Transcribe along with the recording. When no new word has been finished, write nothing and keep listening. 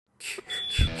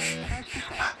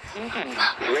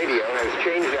Radio has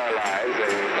changed our lives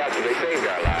and possibly saved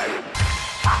our lives.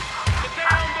 Today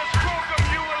on this program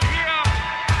you will hear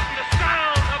the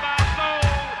sound of our soul.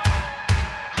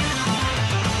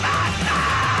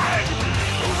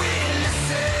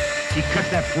 He cut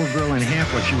that poor girl in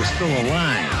half while she was still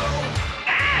alive.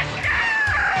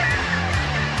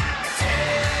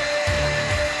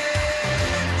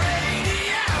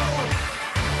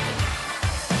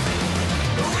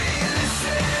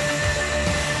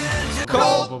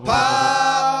 Cold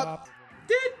Pop!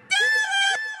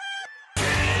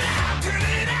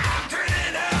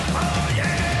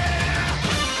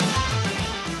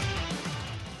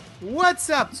 What's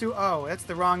up to... Oh, that's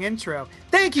the wrong intro.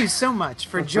 Thank you so much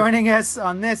for joining us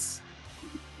on this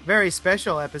very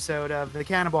special episode of the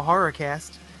Cannibal Horror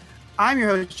Cast. I'm your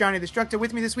host, Johnny the Destructor.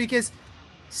 With me this week is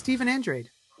Stephen Andrade.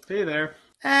 Hey there.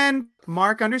 And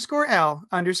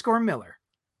Mark_L_Miller.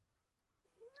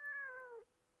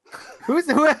 Was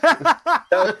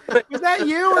that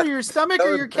you or your stomach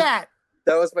or your cat?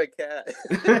 That was my cat.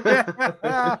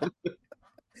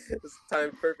 It's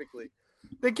timed perfectly.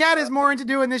 The cat is more into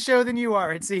doing this show than you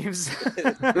are, it seems.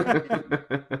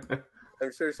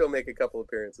 I'm sure she'll make a couple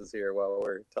appearances here while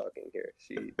we're talking here.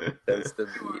 She tends to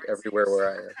be everywhere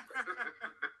where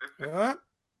I am.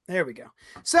 There we go.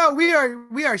 So we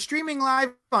are streaming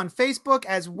live on Facebook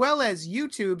as well as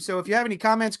YouTube. So if you have any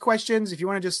comments, questions, if you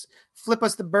want to just flip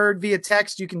us the bird via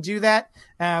text, you can do that.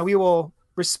 We will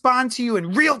respond to you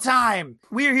in real time.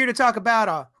 We are here to talk about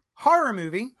a horror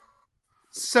movie,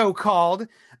 so-called.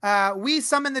 We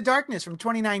Summon the Darkness from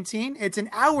 2019. It's an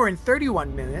hour and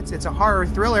 31 minutes. It's a horror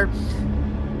thriller.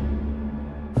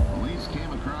 Police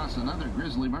came across another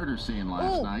grisly murder scene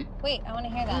last night. Wait, I want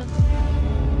to hear that.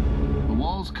 The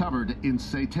walls covered in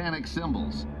satanic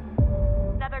symbols.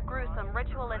 Another gruesome,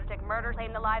 ritualistic murder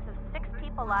claimed the lives of 6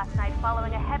 people last night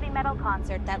following a heavy metal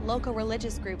concert That local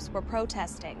religious groups were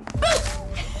protesting.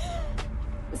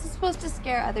 This is supposed to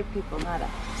scare other people, not us.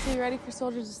 So you ready for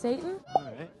Soldiers of Satan? All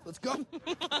right, let's go.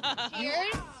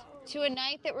 Here's to a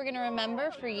night that we're going to remember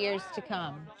for years to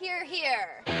come. Here,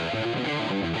 here.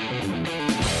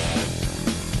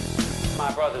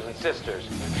 My brothers and sisters,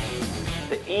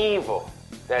 the evil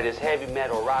that is heavy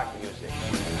metal rock music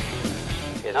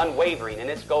is unwavering in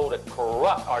its goal to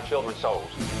corrupt our children's souls.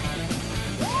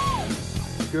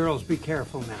 Girls, be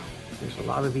careful now. There's a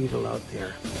lot of evil out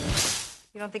there.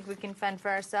 You don't think we can fend for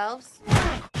ourselves?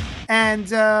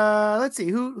 And let's see,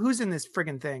 who's in this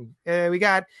friggin' thing? We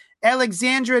got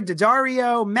Alexandra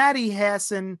Daddario, Maddie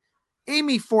Hassan,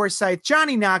 Amy Forsyth,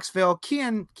 Johnny Knoxville,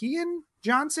 Kian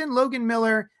Johnson, Logan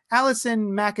Miller,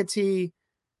 Allison McAtee,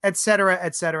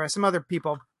 etc., some other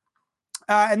people.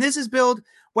 And this is billed,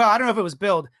 well, I don't know if it was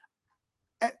billed.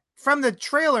 From the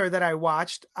trailer that I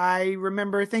watched, I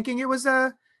remember thinking it was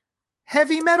a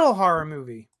heavy metal horror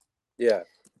movie. Yeah.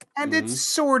 And it's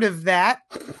sort of that,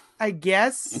 I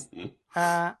guess.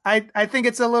 I think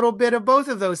it's a little bit of both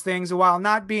of those things while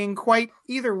not being quite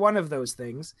either one of those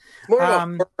things. More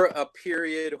of a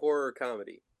period horror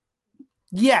comedy.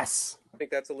 Yes. I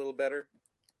think that's a little better.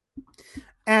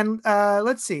 And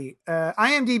let's see.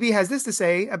 IMDb has this to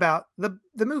say about the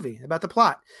movie, about the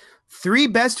plot. 3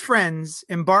 best friends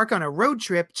embark on a road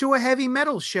trip to a heavy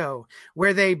metal show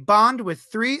where they bond with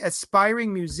 3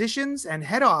 aspiring musicians and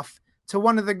head off to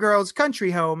one of the girls'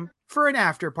 country home for an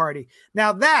after party.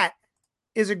 Now that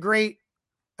is a great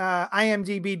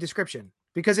IMDb description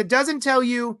because it doesn't tell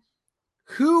you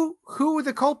who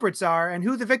the culprits are and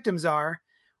who the victims are,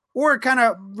 or kind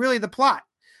of really the plot.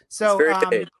 So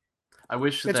I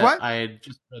wish It's that what? I had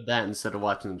just read that instead of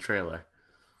watching the trailer.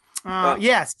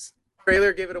 yes.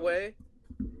 Trailer give it away?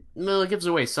 No, it gives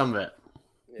away some of it.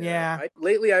 Yeah.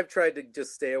 Lately, I've tried to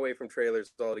just stay away from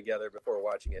trailers altogether before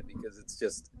watching it because it's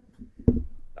just,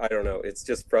 I don't know, it's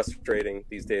just frustrating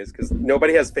these days because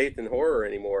nobody has faith in horror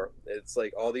anymore. It's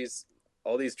like all these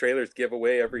trailers give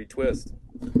away every twist.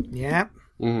 Yeah.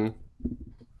 And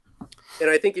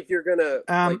I think if you're gonna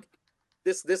like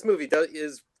this movie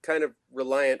is kind of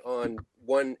reliant on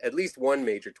at least one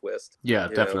major twist. Yeah,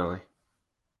 definitely. Know?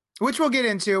 Which we'll get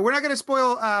into. We're not going to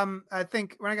spoil. I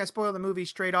think we're not going to spoil the movie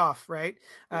straight off, right?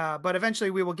 But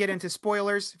eventually, we will get into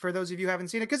spoilers for those of you who haven't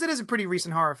seen it because it is a pretty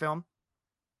recent horror film.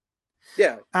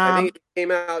 Yeah, I think it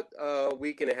came out a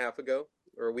week and a half ago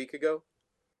or a week ago.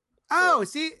 Oh,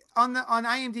 see, on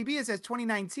IMDb it says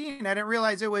 2019. I didn't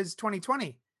realize it was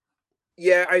 2020.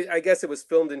 Yeah, I guess it was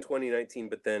filmed in 2019,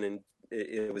 but then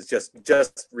it was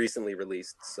just recently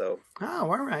released. So, all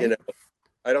right. You know,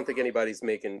 I don't think anybody's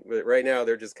making right now.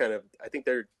 They're just kind of. I think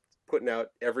they're putting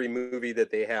out every movie that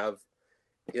they have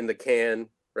in the can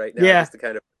right now. Yeah. Just the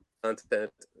kind of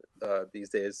content these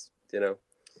days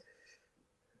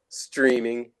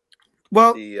streaming.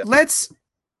 Well,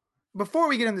 before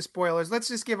we get into spoilers, let's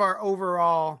just give our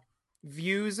overall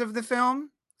views of the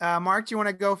film. Mark, do you want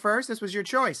to go first? This was your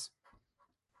choice.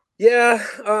 Yeah,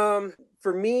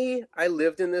 for me, I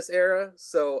lived in this era,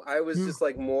 so I was just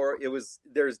like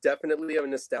there's definitely a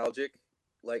nostalgic,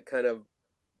 like, kind of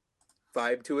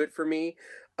vibe to it for me.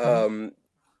 I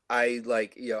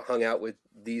hung out with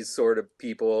these sort of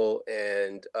people,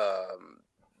 and I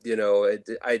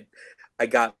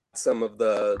got some of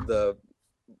the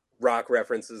rock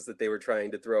references that they were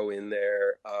trying to throw in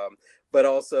there, but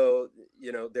also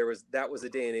that was a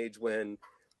day and age when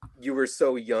you were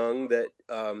so young that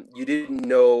you didn't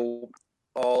know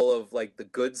all of like the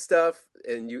good stuff,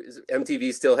 and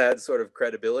MTV still had sort of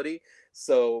credibility,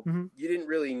 so you didn't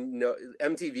really know.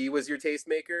 MTV was your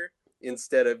tastemaker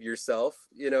instead of yourself.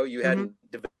 You hadn't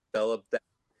developed that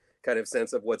kind of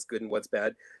sense of what's good and what's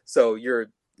bad. So I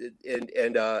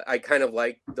kind of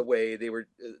liked the way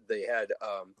they had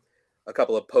a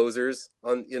couple of posers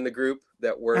in the group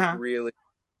that weren't really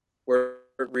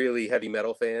heavy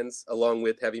metal fans, along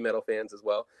with heavy metal fans as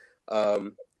well.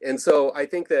 And so I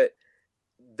think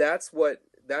that's what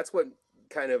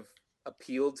kind of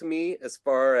appealed to me as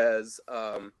far as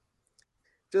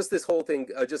just this whole thing,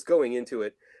 just going into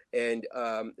it. And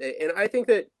I think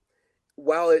that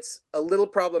while it's a little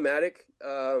problematic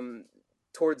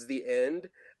towards the end,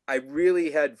 I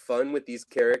really had fun with these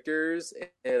characters,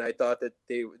 and I thought that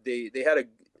they had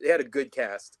a good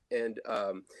cast, and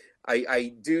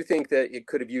I do think that it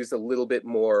could have used a little bit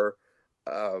more,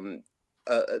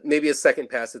 maybe a second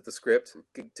pass at the script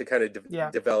to kind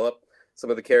of develop some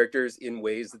of the characters in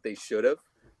ways that they should have,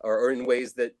 or in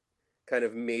ways that kind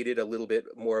of made it a little bit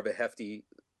more of a hefty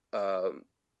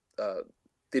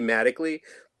thematically.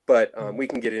 But we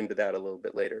can get into that a little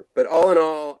bit later. But all in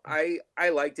all, I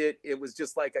liked it. It was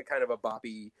just like a kind of a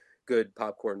boppy, good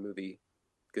popcorn movie.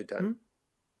 Good time.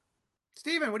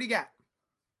 Steven, what do you got?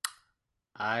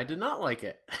 I did not like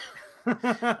it.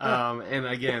 And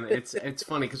again, it's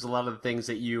funny because a lot of the things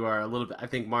that you are a little bit, I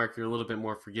think, Mark, you're a little bit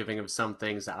more forgiving of some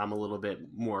things that I'm a little bit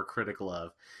more critical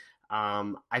of.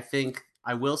 I think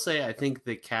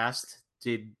the cast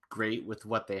did great with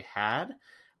what they had.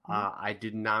 I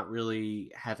did not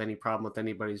really have any problem with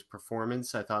anybody's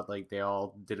performance. I thought like they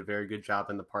all did a very good job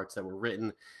in the parts that were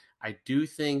written. I do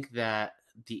think that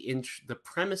the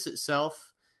premise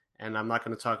itself, and I'm not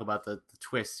going to talk about the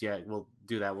twists yet. We'll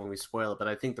do that when we spoil it. But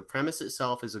I think the premise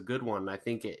itself is a good one. I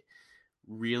think it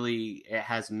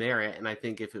has merit. And I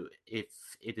think if it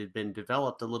had been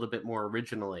developed a little bit more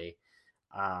originally,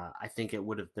 I think it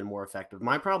would have been more effective.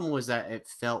 My problem was that it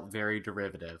felt very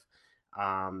derivative.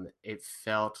 It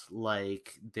felt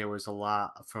like there was a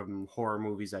lot from horror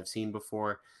movies I've seen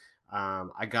before.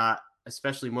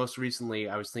 Especially most recently,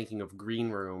 I was thinking of Green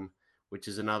Room, which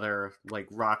is another like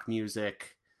rock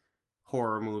music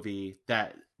horror movie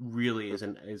that really is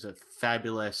a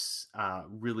fabulous,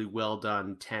 really well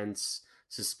done, tense,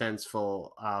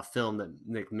 suspenseful film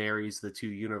that marries the two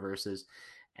universes.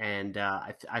 And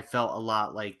I felt a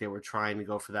lot like they were trying to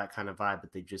go for that kind of vibe,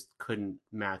 but they just couldn't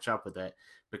match up with it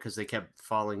because they kept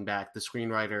falling back. The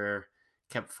screenwriter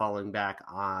kept falling back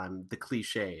on the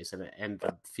cliches, and it ended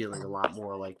up feeling a lot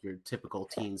more like your typical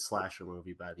teen slasher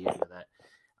movie by the end of it.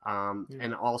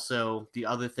 And also the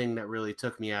other thing that really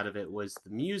took me out of it was the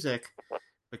music,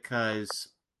 because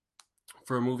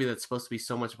for a movie that's supposed to be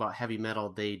so much about heavy metal,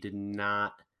 they did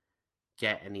not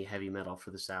get any heavy metal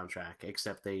for the soundtrack,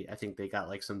 except I think they got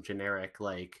like some generic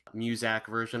like Muzak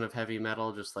version of heavy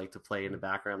metal just like to play in the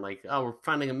background, like, oh, we're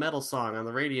finding a metal song on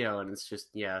the radio, and it's just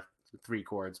 3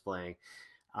 chords playing.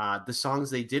 The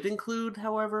songs they did include,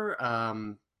 however,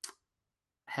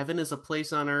 Heaven is a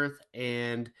Place on Earth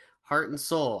and Heart and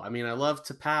Soul. I mean, I love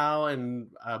T'Pau and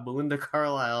Belinda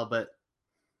Carlisle, but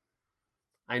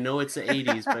I know it's the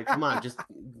 80s, but come on, just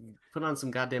put on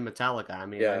some goddamn Metallica. I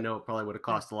mean, I know it probably would have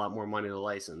cost a lot more money to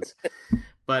license.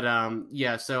 But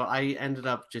so I ended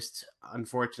up just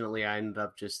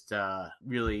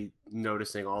really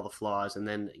noticing all the flaws, and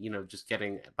then, just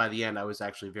by the end, I was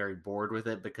actually very bored with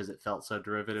it because it felt so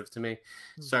derivative to me.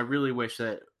 So I really wish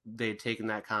that they'd taken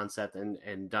that concept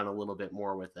and done a little bit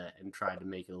more with it and tried to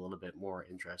make it a little bit more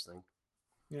interesting.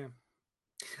 Yeah.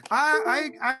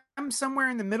 I'm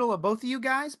somewhere in the middle of both of you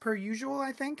guys, per usual,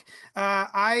 I think.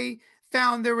 I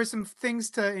found there were some things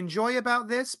to enjoy about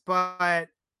this, but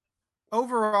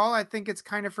overall, I think it's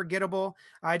kind of forgettable.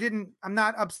 I'm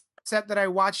not set that I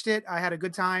watched it. I had a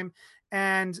good time.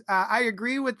 And I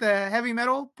agree with the heavy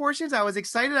metal portions. I was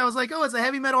excited. I was like, oh, it's a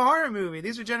heavy metal horror movie.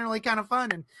 These are generally kind of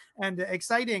fun and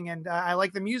exciting. And I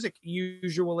like the music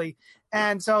usually.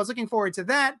 And so I was looking forward to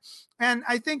that. And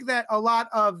I think that a lot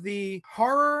of the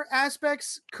horror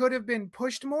aspects could have been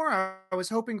pushed more. I was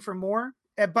hoping for more.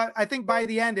 But I think by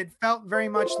the end, it felt very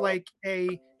much like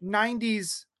a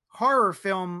 90s horror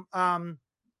film, kind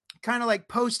of like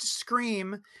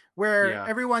post-Scream, where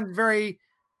everyone's very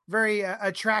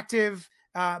attractive,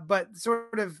 but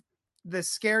sort of the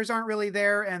scares aren't really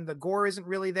there and the gore isn't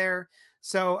really there.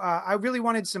 So I really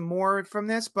wanted some more from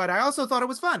this, but I also thought it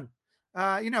was fun.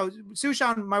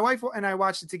 Sushan, my wife and I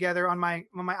watched it together on my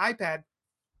iPad.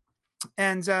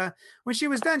 And when she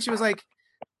was done, she was like,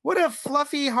 what a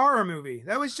fluffy horror movie.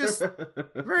 That was just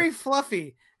very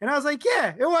fluffy. And I was like,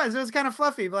 yeah, it was kind of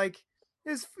fluffy. Like,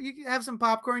 you have some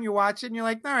popcorn, you watch it, and you're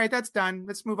like, all right, that's done.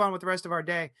 Let's move on with the rest of our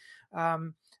day.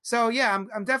 So yeah,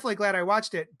 I'm definitely glad I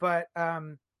watched it, but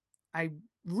I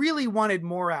really wanted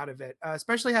more out of it,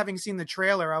 especially having seen the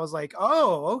trailer. I was like,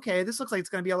 oh, okay, this looks like it's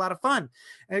going to be a lot of fun,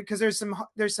 because there's some,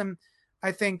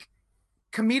 I think,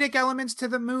 comedic elements to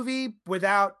the movie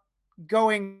without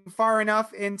going far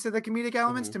enough into the comedic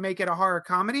elements to make it a horror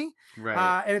comedy.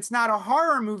 Right. And it's not a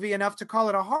horror movie enough to call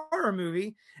it a horror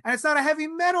movie, and it's not a heavy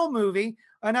metal movie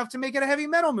enough to make it a heavy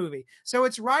metal movie. So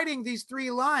it's riding these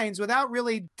three lines without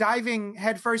really diving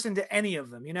headfirst into any of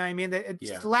them. You know what I mean?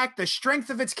 It lacked the strength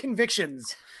of its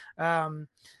convictions. That's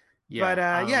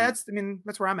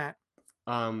where I'm at.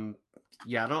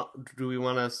 Do we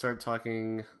want to start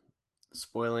talking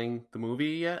spoiling the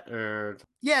movie yet, or?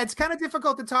 Yeah, it's kind of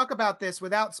difficult to talk about this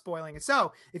without spoiling it.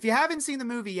 So if you haven't seen the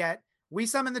movie yet, We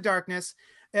Summon the Darkness,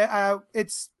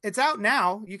 it's out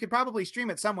now. You could probably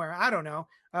stream it somewhere. I don't know.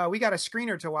 We got a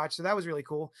screener to watch, so that was really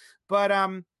cool. But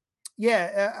I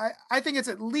think it's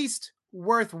at least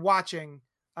worth watching.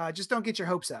 Just don't get your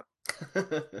hopes up.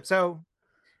 So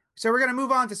we're gonna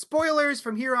move on to spoilers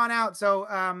from here on out.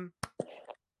 So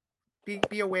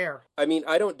be aware. I mean,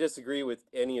 I don't disagree with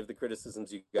any of the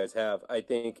criticisms you guys have. I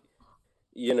think,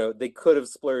 they could have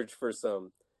splurged for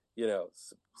some,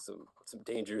 some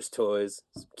dangerous toys,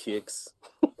 some kicks,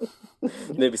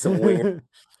 maybe some winger.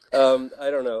 I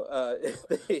don't know.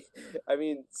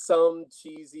 Some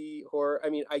cheesy horror. I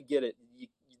mean, I get it.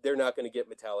 They're not going to get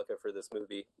Metallica for this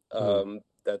movie.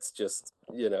 That's just,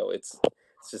 it's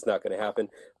just not going to happen.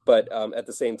 But at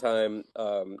the same time,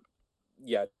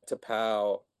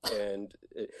 T'Pau.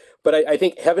 But I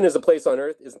think Heaven is a Place on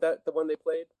Earth. Isn't that the one they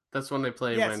played? That's when they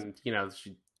play when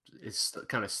she is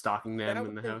kind of stalking them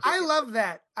in the house. I love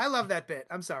that. I love that bit.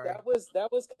 I'm sorry. That was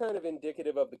kind of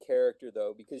indicative of the character,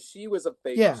 though, because she was a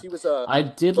fake. Yeah. She was a. I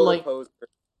did like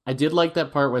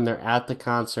that part when they're at the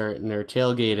concert and they're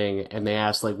tailgating and they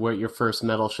ask like what your first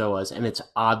metal show was, and it's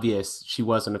obvious she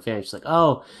wasn't a fan. She's like,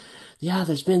 oh. Yeah,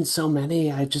 there's been so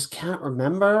many, I just can't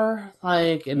remember.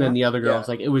 And then the other girl was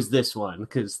like, it was this one,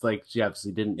 because she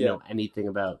obviously didn't know anything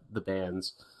about the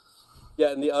bands.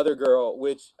 Yeah, and the other girl,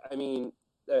 which I don't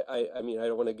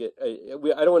want to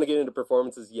get into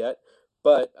performances yet,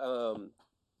 but I'm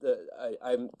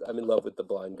in love with the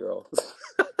blind girl.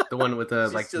 The one with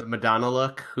the Madonna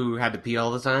look, who had to pee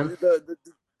all the time. The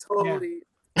totally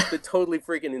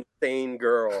freaking insane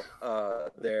girl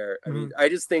there. I mean, I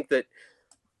just think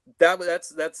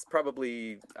that's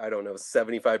probably, I don't know,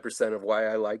 75% of why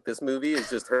I like this movie is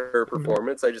just her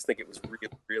performance. I just think it was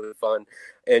really, really fun,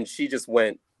 and she just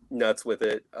went nuts with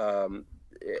it.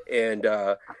 And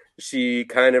she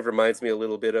kind of reminds me a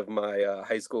little bit of my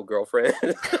high school girlfriend,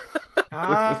 which is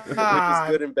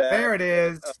good and bad. There it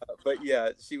is. But yeah,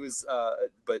 she was.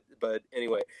 But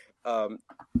anyway,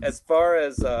 as far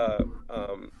as the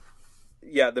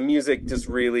music just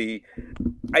really.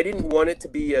 I didn't want it to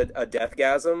be a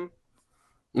Deathgasm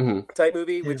type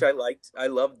movie, which I liked. I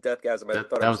loved Deathgasm. I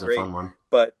thought it was great. A fun one.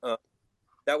 But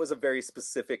that was a very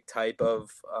specific type of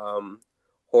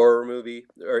horror movie,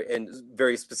 and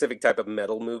very specific type of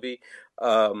metal movie.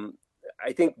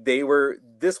 I think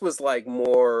this was like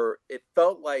more, it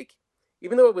felt like,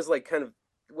 even though it was like kind of,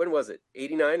 when was it?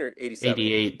 89 or 87?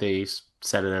 88 they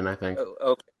set it in, I think.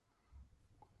 Oh,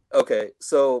 okay.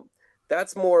 So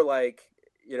that's more like,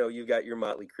 you've got your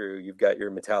Motley Crue, you've got your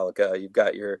Metallica, you've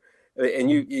got and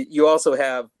you also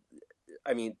have,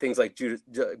 things like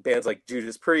bands like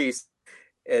Judas Priest,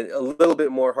 and a little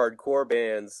bit more hardcore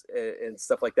bands and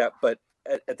stuff like that. But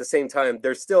at the same time,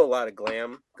 there's still a lot of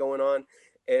glam going on,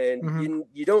 and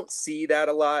you don't see that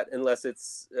a lot unless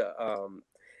it's.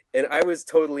 And I was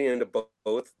totally into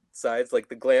both sides. Like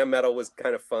the glam metal was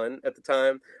kind of fun at the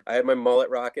time. I had my mullet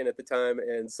rocking at the time,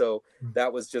 and so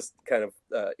that was just kind of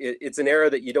it's an era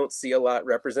that you don't see a lot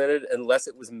represented unless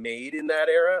it was made in that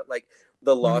era. Like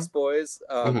the Lost Boys,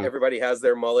 everybody has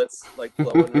their mullets like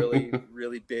blowing really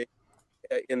really big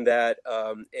in that,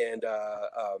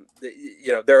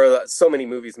 there are so many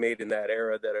movies made in that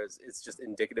era that it's just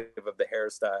indicative of the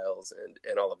hairstyles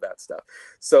and all of that stuff.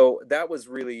 So that was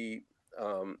really,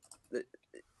 you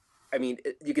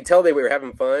could tell they were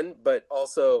having fun, but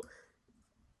also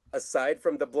aside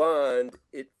from the blonde,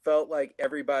 it felt like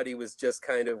everybody was just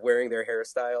kind of wearing their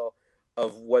hairstyle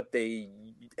of what they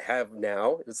have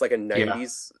now. It's like a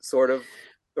 90s sort of,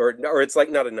 or it's like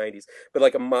not a 90s, but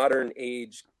like a modern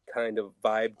age kind of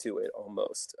vibe to it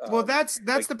almost. Well, that's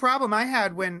the problem I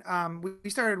had when we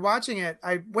started watching it.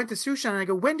 I went to Sushan and I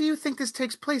go, when do you think this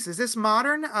takes place? Is this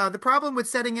modern? The problem with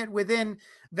setting it within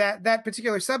that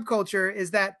particular subculture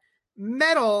is that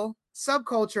metal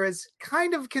subculture is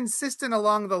kind of consistent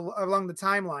along the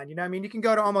timeline. You know, I mean, you can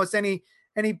go to almost any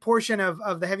portion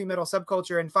of the heavy metal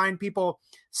subculture and find people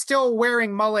still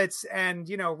wearing mullets and,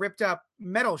 ripped up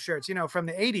metal shirts, from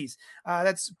the 80s.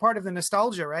 That's part of the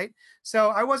nostalgia, right? So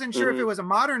I wasn't sure if it was a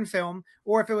modern film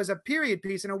or if it was a period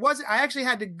piece. And it wasn't. I actually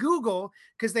had to Google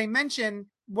because they mentioned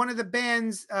one of the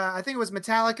bands, I think it was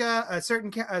Metallica, a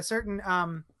certain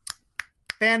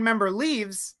band member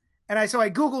leaves. And I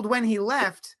Googled when he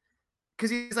left, because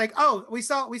he's like, oh, we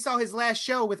saw his last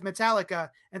show with Metallica,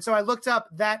 and so I looked up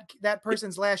that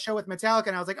person's last show with Metallica,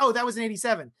 and I was like, oh, that was in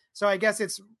 '87. So I guess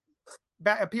it's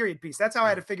a period piece. That's how I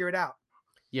had to figure it out.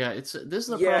 Yeah, this is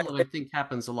a problem I think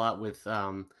happens a lot with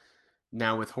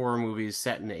now with horror movies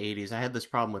set in the '80s. I had this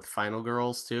problem with Final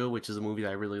Girls too, which is a movie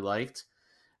that I really liked,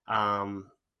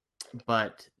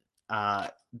 but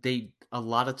a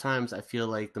lot of times I feel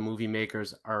like the movie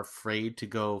makers are afraid to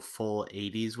go full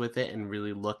 80s with it and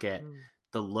really look at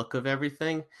the look of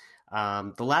everything.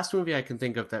 The last movie I can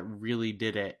think of that really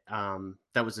did it,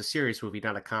 that was a serious movie,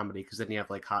 not a comedy, because then you have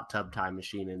like Hot Tub Time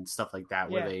Machine and stuff like that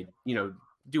where they,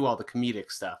 do all the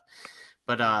comedic stuff.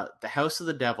 But The House of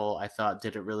the Devil, I thought,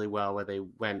 did it really well, where they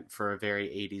went for a very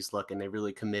 80s look, and they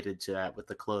really committed to that with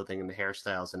the clothing and the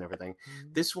hairstyles and everything.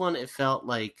 This one, it felt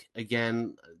like,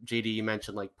 again, JD, you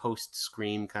mentioned like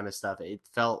post-Scream kind of stuff. It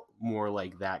felt more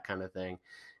like that kind of thing.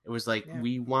 It was like,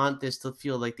 we want this to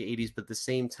feel like the 80s, but at the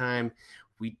same time,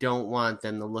 we don't want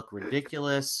them to look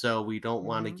ridiculous, so we don't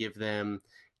want to give them,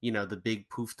 the big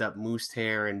poofed up moose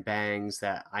hair and bangs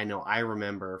that I know I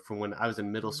remember from when I was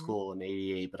in middle school in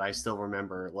 '88, but I still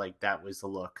remember like that was the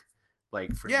look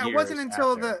like for years. It wasn't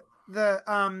until after.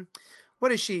 the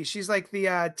what is she? She's like the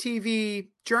TV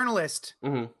journalist.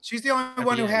 Mm-hmm. She's the only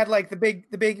one who had like the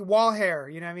big wall hair,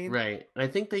 you know what I mean? Right. I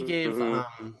think they gave hair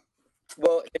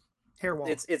wall.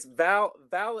 It's Val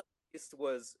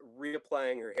was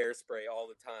reapplying her hairspray all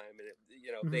the time, and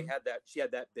they had that. She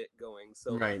had that bit going,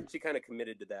 so she kind of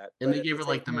committed to that. And they gave her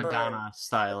like the Madonna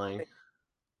styling.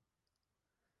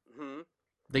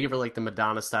 They gave her like the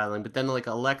Madonna styling, but then like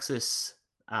Alexis,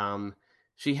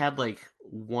 she had like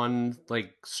one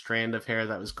like strand of hair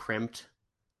that was crimped,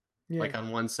 like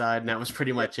on one side, and that was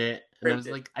pretty much it. And I was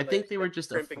like, I think they were just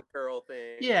crimping curl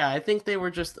thing. Yeah, I think they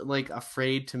were just like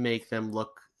afraid to make them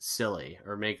look silly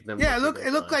or make them it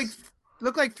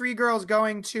looked like three girls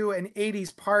going to an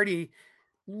 80s party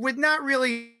with not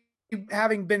really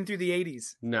having been through the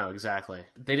 80s. No, exactly.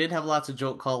 They did have lots of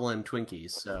Jolt Cola and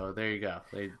Twinkies, so there you go.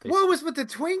 They what was with the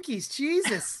Twinkies?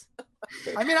 Jesus.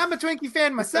 I mean, I'm a Twinkie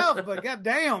fan myself, but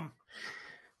goddamn.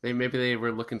 Maybe they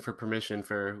were looking for permission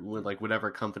for like whatever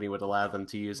company would allow them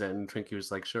to use it, and Twinkie was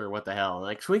like, sure, what the hell?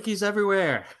 Like, Twinkies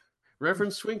everywhere.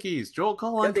 Reference Twinkies, Joel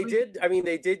Cola. Yeah, they did. I mean,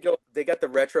 they did go. They got the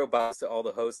retro box to all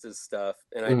the Hostess stuff,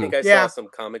 and I think I saw some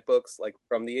comic books like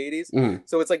from the '80s.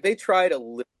 So it's like they tried a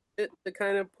little bit to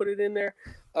kind of put it in there.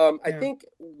 I think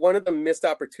one of the missed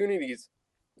opportunities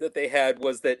that they had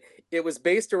was that it was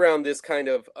based around this kind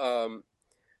of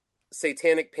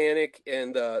satanic panic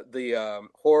and the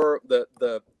horror,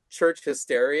 the church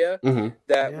hysteria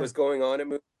that was going on in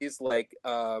movies like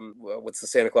what's the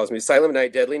Santa Claus movie, Silent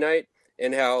Night, Deadly Night.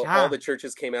 And how all the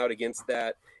churches came out against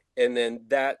that. And then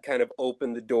that kind of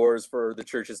opened the doors for the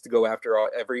churches to go after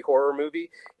every horror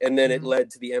movie. And then it led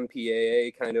to the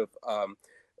MPAA kind of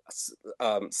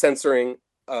censoring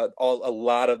a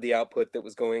lot of the output that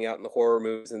was going out in the horror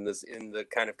movies in the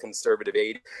kind of conservative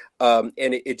age. And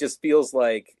it just feels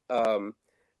like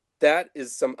that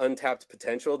is some untapped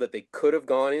potential that they could have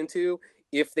gone into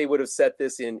if they would have set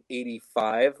this in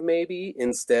 '85 maybe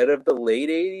instead of the late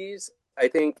 '80s. I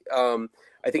think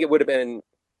it would have been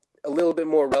a little bit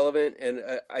more relevant, and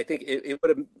I think it would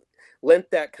have lent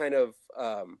that kind of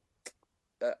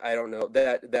I don't know,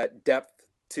 that depth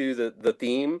to the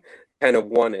theme kind of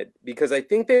wanted, because I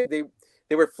think they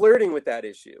were flirting with that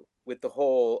issue with the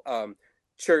whole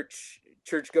church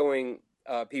going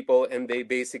people, and they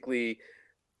basically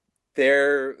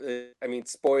I mean,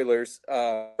 spoilers,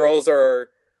 girls are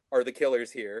the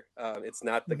killers here. It's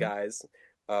not the guys.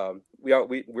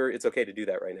 We're it's okay to do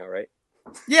that right now, right?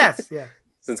 Yes, yeah.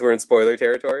 Since we're in spoiler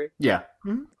territory. Yeah.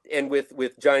 Mhm. And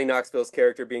with Johnny Knoxville's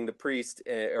character being the priest,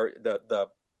 or the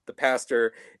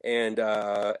pastor, and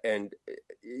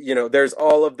you know, there's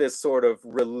all of this sort of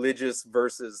religious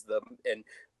versus and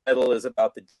metal is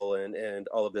about the devil, and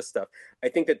all of this stuff. I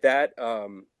think that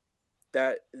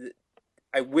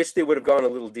I wish they would have gone a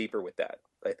little deeper with that.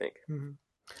 I think. Mhm.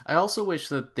 I also wish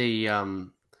that they,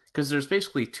 because there's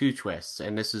basically two twists,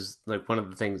 and this is like one of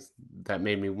the things that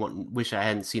made me wish I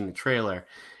hadn't seen the trailer.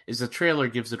 Is the trailer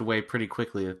gives it away pretty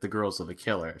quickly that the girls are the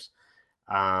killers,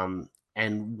 and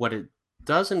what it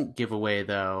doesn't give away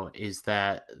though is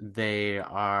that they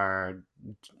are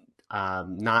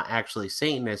not actually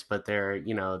Satanists, but they're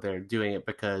doing it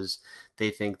because they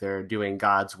think they're doing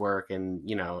God's work and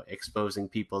exposing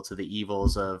people to the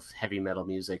evils of heavy metal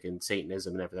music and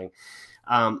Satanism and everything.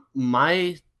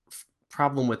 My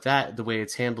problem with that, the way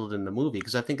it's handled in the movie,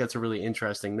 because I think that's a really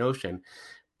interesting notion,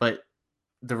 but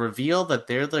the reveal that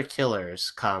they're the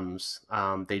killers comes.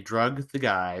 They drug the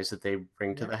guys that they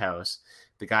bring to the house.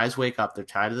 The guys wake up. They're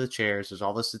tied to the chairs. There's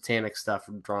all the satanic stuff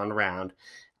drawn around.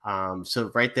 So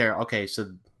right there, okay,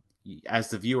 so as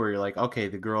the viewer, you're like, okay,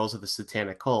 the girls of the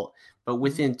satanic cult. But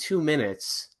within 2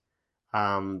 minutes,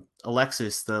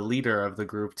 Alexis, the leader of the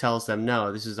group, tells them,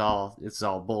 no, it's all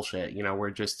bullshit.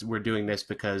 We're doing this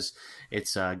because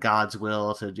it's God's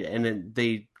will and then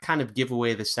they kind of give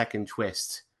away the second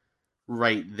twist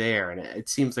right there. And it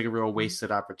seems like a real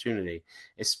wasted opportunity,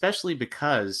 especially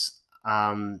because,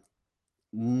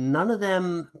 none of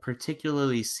them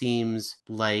particularly seems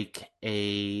like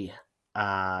a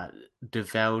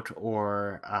devout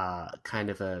or kind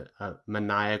of a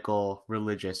maniacal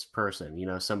religious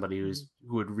person. Somebody who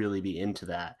would really be into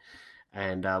that.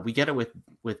 And we get it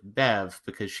with Bev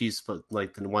because she's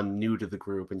like the one new to the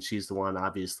group, and she's the one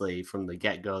obviously from the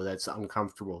get-go that's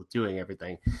uncomfortable with doing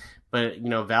everything. But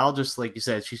Val, just like you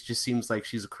said, she just seems like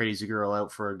she's a crazy girl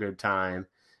out for a good time.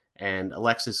 And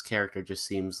Alexis' character just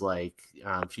seems like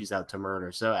she's out to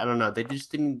murder. So I don't know. They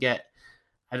just didn't get.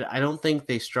 I don't think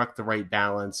they struck the right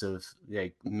balance of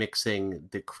like mixing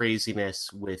the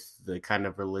craziness with the kind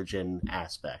of religion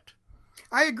aspect.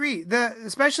 I agree.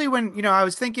 Especially when I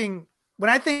was thinking, when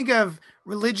I think of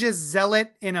religious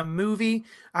zealot in a movie,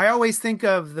 I always think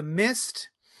of The Mist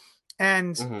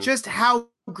and just how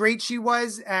great she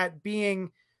was at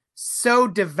being so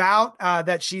devout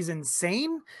that she's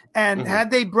insane. And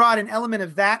had they brought an element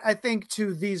of that, I think,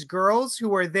 to these girls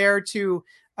who are there to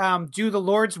do the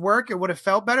Lord's work, it would have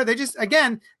felt better.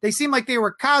 They seem like they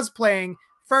were cosplaying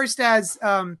first as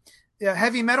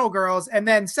heavy metal girls and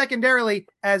then secondarily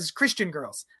as Christian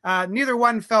girls. Neither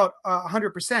one felt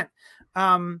 100%.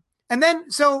 And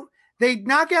then so they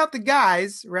knock out the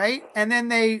guys, right? And then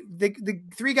the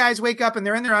three guys wake up and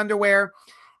they're in their underwear.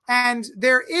 And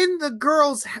they're in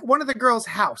one of the girls'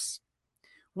 house,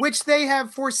 which they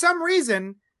have, for some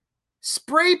reason,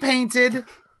 spray painted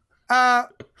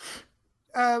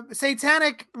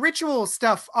satanic ritual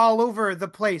stuff all over the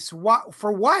place. What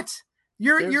for? What?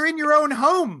 You're in your own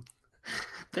home.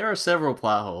 There are several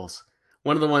plot holes.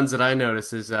 One of the ones that I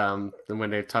noticed is when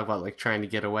they talk about like trying to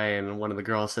get away, and one of the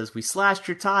girls says, "We slashed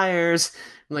your tires."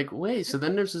 I'm like, wait, so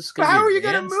then there's this How are you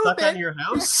gonna move stuck it? on your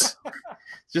house,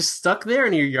 just stuck there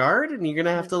in your yard, and you're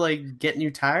gonna have to like get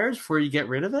new tires before you get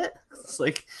rid of it. It's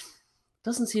like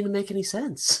doesn't seem to make any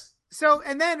sense. So,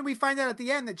 and then we find out at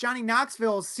the end that Johnny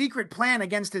Knoxville's secret plan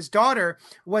against his daughter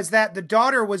was that the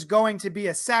daughter was going to be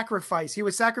a sacrifice. He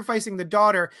was sacrificing the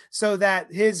daughter so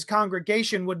that his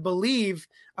congregation would believe,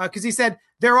 because he said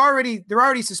they're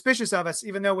already suspicious of us,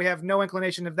 even though we have no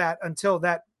inclination of that until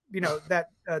that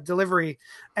delivery.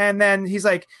 And then he's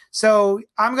like, so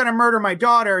I'm going to murder my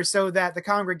daughter so that the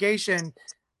congregation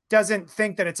doesn't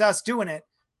think that it's us doing it.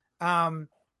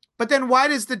 But then why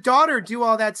does the daughter do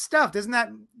all that stuff? Doesn't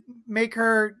that make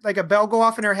her like a bell go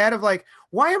off in her head of like,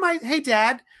 hey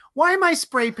Dad, why am I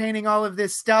spray painting all of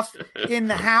this stuff in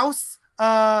the house?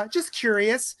 Just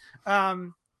curious.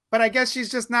 But I guess she's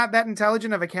just not that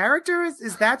intelligent of a character.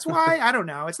 Is that's why? I don't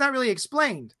know. It's not really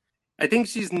explained. I think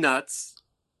she's nuts.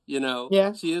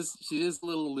 Yeah. She is a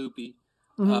little loopy.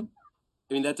 Mm-hmm.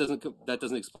 I mean, that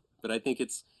doesn't explain, but I think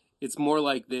it's more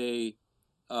like they,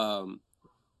 and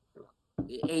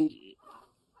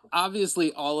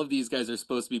obviously all of these guys are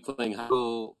supposed to be playing high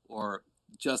school or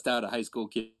just out of high school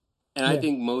kids. and I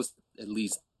think most at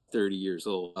least 30 years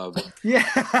old. Yeah.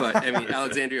 But I mean,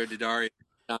 Alexandria Daddario,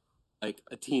 not like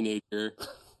a teenager.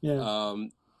 Yeah.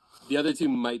 The other two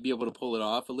might be able to pull it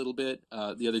off a little bit.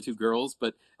 The other two girls,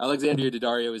 but Alexandria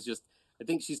Daddario is just. I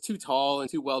think she's too tall and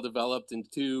too well developed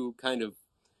and too kind of.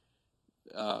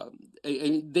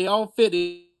 They all fit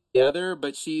together,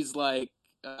 but she's like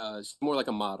she's more like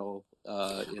a model.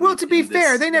 Well, to be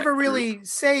fair, they never really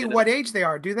say what age they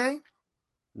are, do they?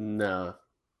 No.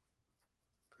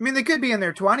 I mean, they could be in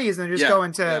their 20s and they're just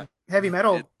going to heavy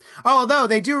metal. Although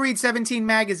they do read 17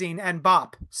 magazine and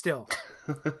Bop still.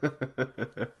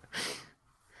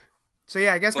 So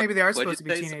yeah, I guess maybe they are supposed to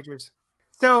be teenagers.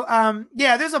 So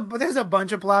yeah, there's a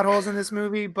bunch of plot holes in this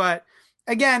movie, but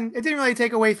again, it didn't really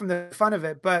take away from the fun of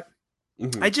it. But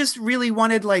I just really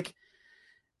wanted like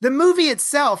the movie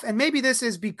itself, and maybe this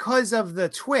is because of the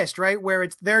twist, right? Where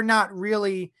they're not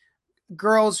really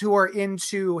girls who are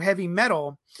into heavy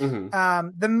metal.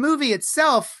 The movie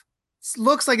itself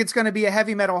looks like it's going to be a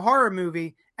heavy metal horror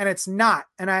movie, and it's not.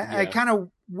 And I kind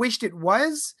of wished it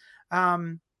was.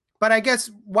 But I guess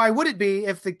why would it be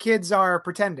if the kids are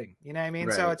pretending? You know what I mean?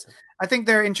 Right. So I think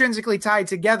they're intrinsically tied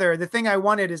together. The thing I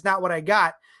wanted is not what I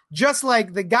got. Just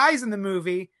like the guys in the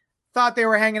movie thought they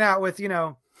were hanging out with,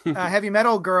 heavy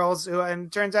metal girls, and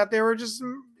it turns out they were just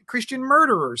Christian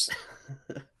murderers.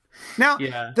 Now,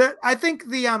 I think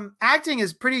the acting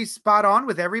is pretty spot on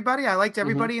with everybody. I liked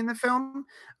everybody in the film.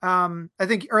 I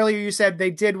think earlier you said they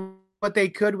did what they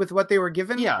could with what they were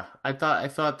given. Yeah, I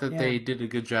thought that they did a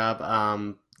good job.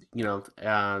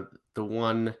 The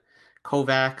one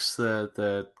Kovacs,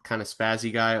 the kind of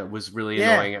spazzy guy, was really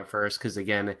annoying at first because,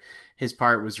 again, his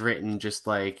part was written just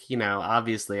like,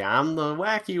 obviously, I'm the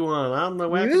wacky one. I'm the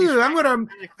wacky. Ooh, I'm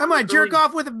gonna jerk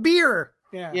off with a beer.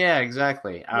 Yeah,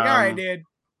 exactly. All right, dude.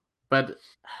 But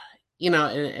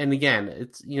and again,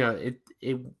 it's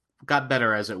it got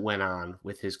better as it went on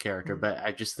with his character, but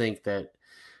I just think that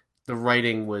the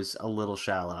writing was a little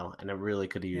shallow, and it really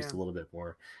could have used a little bit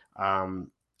more.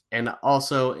 And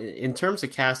also, in terms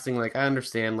of casting, like, I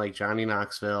understand, like, Johnny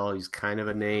Knoxville, he's kind of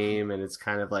a name, and it's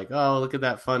kind of like, oh, look at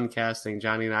that fun casting,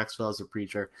 Johnny Knoxville as a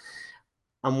preacher.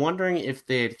 I'm wondering if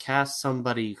they had cast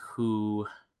somebody who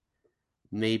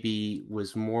maybe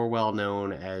was more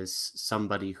well-known as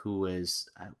somebody who was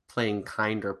playing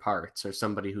kinder parts, or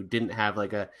somebody who didn't have,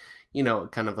 like, a,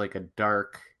 kind of like a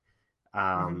dark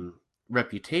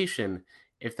reputation,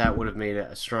 if that would have made it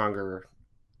a stronger...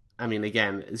 I mean,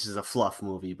 again, this is a fluff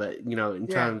movie, but, in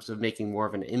terms of making more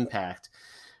of an impact,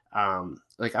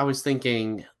 like, I was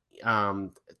thinking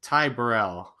Ty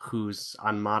Burrell, who's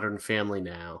on Modern Family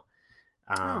now,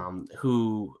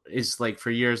 who is, like,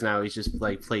 for years now, he's just,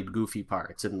 like, played goofy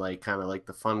parts and, like, kind of like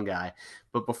the fun guy.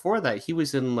 But before that, he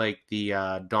was in, like, the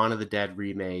Dawn of the Dead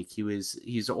remake.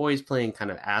 He's always playing kind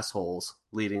of assholes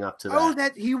leading up to that. Oh,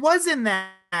 he was in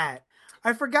that.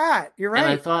 I forgot. You're right.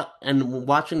 And I thought, and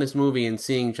watching this movie and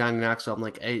seeing Johnny Knoxville, I'm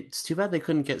like, hey, it's too bad they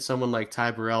couldn't get someone like Ty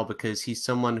Burrell, because he's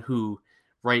someone who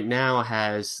right now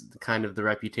has kind of the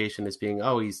reputation as being,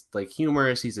 oh, he's like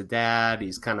humorous, he's a dad,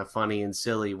 he's kind of funny and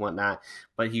silly, whatnot,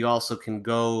 but he also can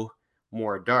go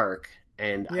more dark.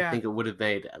 And I think it would have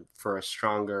made for a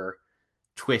stronger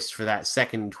twist for that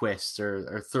second twist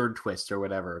or third twist or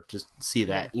whatever. Just see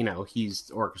that, he's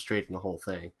orchestrating the whole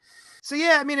thing. So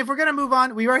yeah, I mean, if we're gonna move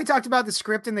on, we already talked about the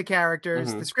script and the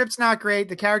characters. The script's not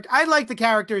great. I like the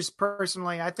characters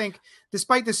personally. I think,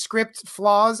 despite the script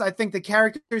flaws, I think the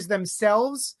characters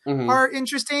themselves are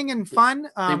interesting and fun.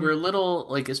 They were a little,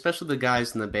 like, especially the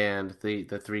guys in the band.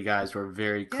 The three guys were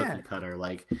very cookie cutter,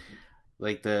 like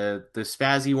the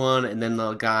spazzy one, and then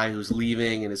the guy who's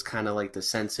leaving and is kind of like the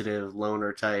sensitive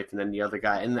loner type, and then the other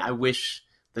guy. And I wish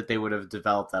that they would have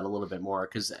developed that a little bit more,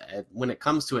 because when it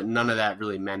comes to it, none of that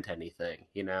really meant anything,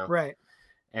 Right.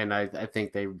 And I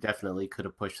think they definitely could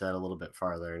have pushed that a little bit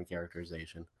farther in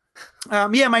characterization.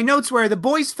 My notes were the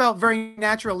boys felt very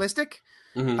naturalistic.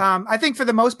 I think for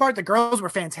the most part, the girls were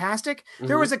fantastic.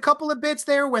 There was a couple of bits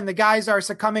there when the guys are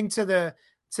succumbing to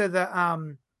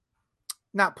the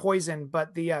not poison,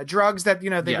 but the drugs that,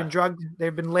 they've been drugged,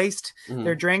 they've been laced,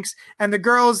 their drinks, and the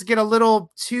girls get a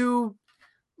little too,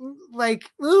 like,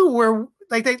 we're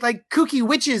like kooky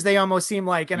witches. They almost seem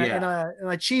like in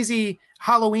a cheesy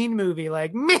Halloween movie.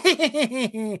 Like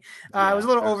it was a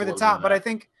little over the top, but I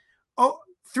think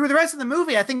through the rest of the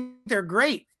movie, I think they're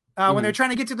great. When they're trying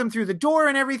to get to them through the door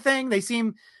and everything, they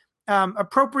seem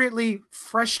appropriately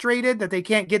frustrated that they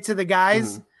can't get to the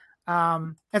guys.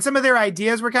 And some of their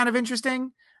ideas were kind of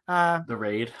interesting. The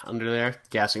raid under there,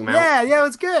 gassing them out. Yeah, it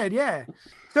was good. Yeah.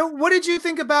 So what did you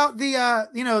think about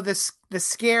the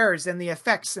scares and the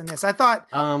effects in this? I thought,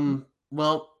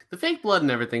 well, The fake blood and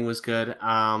everything was good.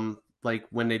 Like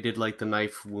when they did like the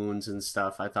knife wounds and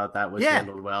stuff, I thought that was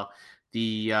handled well.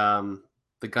 The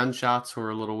gunshots were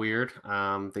a little weird.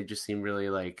 They just seemed really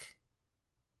like,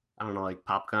 I don't know, like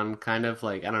pop gun kind of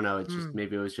like, I don't know. It's just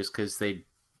maybe it was just because I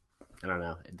don't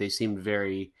know. They seemed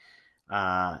very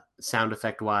sound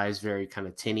effect wise, very kind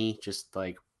of tinny, just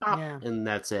like pop, and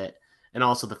that's it. And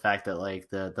also the fact that like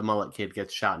the mullet kid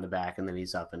gets shot in the back and then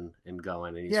he's up and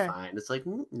going and he's fine. It's like,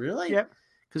 really? Yep.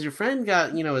 Because your friend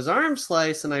got, his arm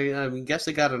sliced, and I guess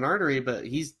it got an artery, but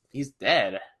he's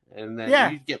dead. And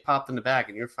then you get popped in the back,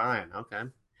 and you're fine. Okay.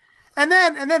 And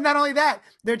then not only that,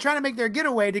 they're trying to make their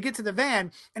getaway to get to the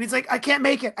van, and he's like, I can't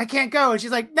make it. I can't go. And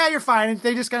she's like, no, you're fine. And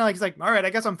they just kind of he's like, all right, I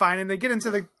guess I'm fine. And they get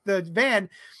into the van.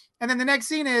 And then the next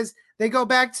scene is they go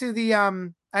back to the,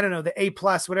 I don't know, the A+,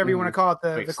 whatever you want to call it,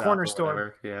 the corner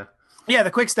store. Yeah. Yeah,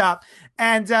 the quick stop.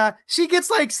 And she gets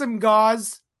like some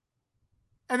gauze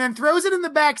and then throws it in the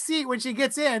back seat when she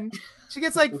gets in. She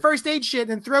gets like first aid shit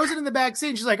and throws it in the back seat.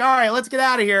 And she's like, all right, let's get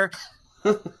out of here.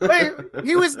 Wait,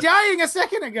 he was dying a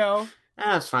second ago.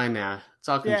 It's fine now. It's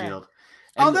all congealed.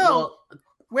 Yeah. Although,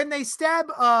 when they stab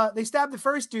the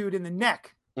first dude in the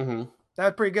neck, that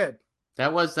was pretty good.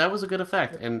 That was a good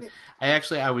effect. And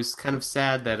I was kind of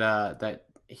sad that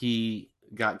he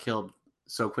got killed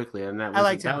so quickly, and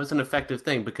that was an effective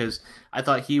thing because I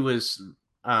thought he was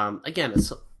again,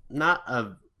 it's not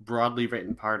a broadly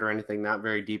written part or anything, not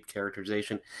very deep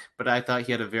characterization, but I thought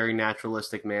he had a very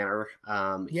naturalistic manner.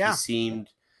 He seemed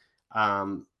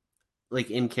like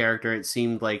in character. It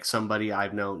seemed like somebody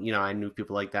I've known, I knew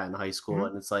people like that in high school,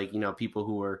 and it's like, people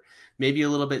who were maybe a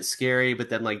little bit scary, but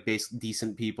then like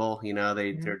decent people,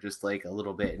 they're just like a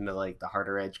little bit into like the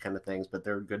harder edge kind of things, but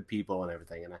they're good people and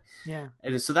everything.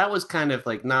 And so that was kind of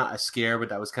like not a scare, but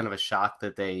that was kind of a shock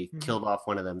that they killed off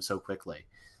one of them so quickly.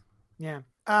 Yeah.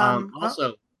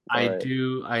 Also, I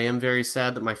am very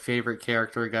sad that my favorite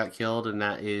character got killed, and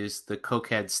that is the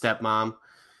cokehead stepmom.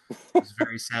 It was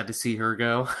very sad to see her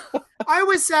go. I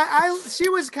was sad. She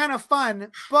was kind of fun,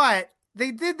 but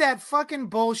they did that fucking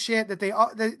bullshit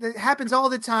that happens all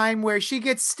the time where she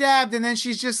gets stabbed and then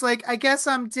she's just like, I guess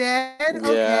I'm dead.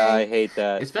 Yeah, I hate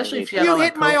that. Especially if you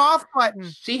hit my off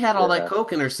button. She had all that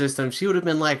coke in her system. She would have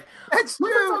been like, that's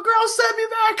true. Girl, send me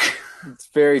back. It's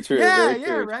very true. Yeah, very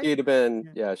true. Right?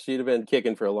 She'd have been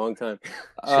kicking for a long time.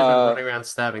 Should have been running around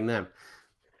stabbing them.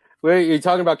 Wait, you're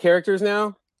talking about characters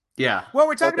now? Yeah. Well,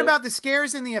 we're talking about the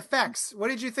scares and the effects. What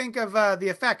did you think of the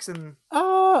effects and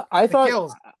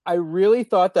kills? I really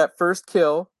thought that first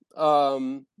kill,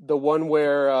 the one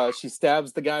where she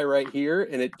stabs the guy right here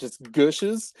and it just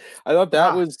gushes. I thought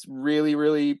that was really,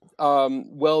 really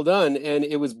well done, and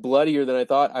it was bloodier than I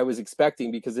thought I was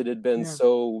expecting because it had been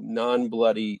so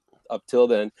non-bloody up till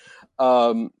then.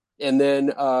 And then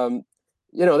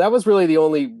that was really the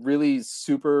only really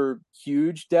super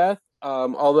huge death.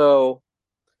 Although.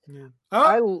 Yeah.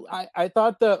 I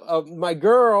thought my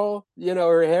girl,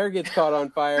 her hair gets caught on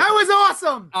fire. That was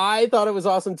awesome. I thought it was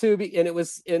awesome too, and it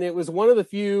was one of the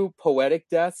few poetic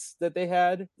deaths that they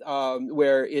had,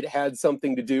 where it had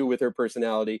something to do with her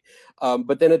personality.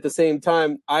 But then at the same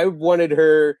time, I wanted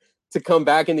her to come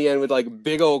back in the end with like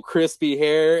big old crispy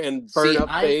hair and burn up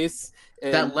face.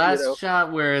 And, that last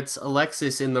shot where it's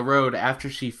Alexis in the road after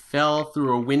she fell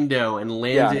through a window and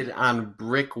landed on a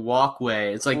brick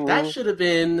walkway. It's like, that should have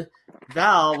been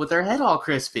Val with her head all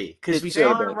crispy. Because we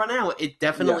saw her run out. It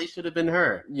definitely should have been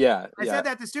her. Yeah. I said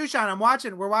that to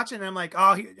Sushan. We're watching, and I'm like,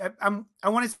 I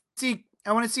want to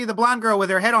see the blonde girl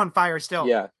with her head on fire still.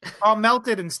 Yeah. All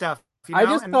melted and stuff. I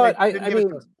just thought,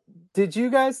 did you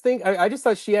guys think? I just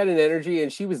thought she had an energy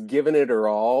and she was giving it her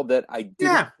all that I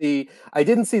didn't see. I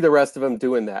didn't see the rest of them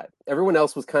doing that. Everyone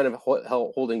else was kind of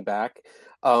holding back,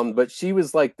 but she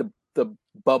was like the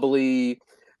bubbly,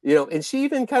 and she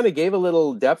even kind of gave a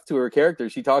little depth to her character.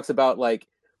 She talks about like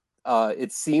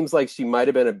it seems like she might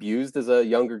have been abused as a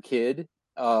younger kid,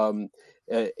 and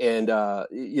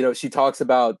she talks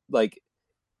about like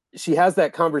she has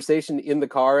that conversation in the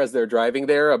car as they're driving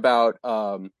there about.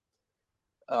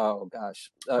 Oh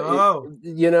gosh!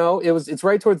 It's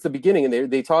right towards the beginning, and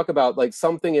they talk about like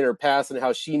something in her past and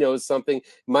how she knows something. It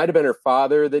might have been her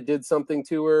father that did something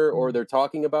to her, or they're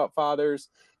talking about fathers,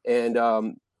 and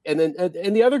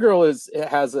the other girl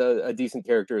has a decent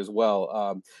character as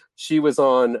well. She was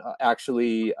on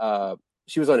Hellfest,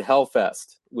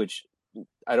 which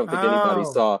I don't think anybody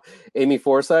saw. Amy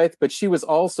Forsyth, but she was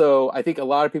also, I think a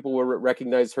lot of people will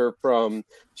recognize her from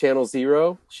Channel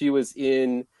Zero. She was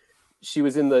in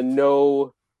the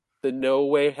No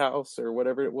Way House or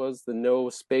whatever it was, the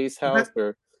No Space House.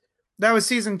 That was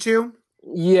season 2.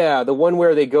 Yeah, the one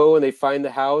where they go and they find the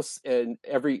house, and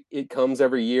it comes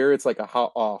every year. It's like a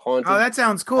haunted. Oh, that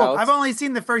sounds cool. house. I've only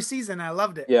seen the first season. I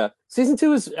loved it. Yeah, season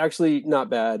 2 is actually not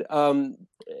bad.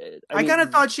 I kind of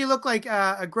thought she looked like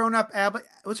a grown-up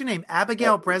what's her name?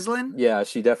 Abigail Breslin? Yeah,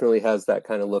 she definitely has that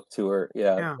kind of look to her.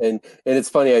 Yeah. Yeah. And it's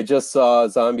funny, I just saw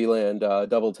Zombieland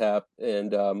Double Tap,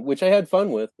 and which I had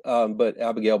fun with. But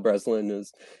Abigail Breslin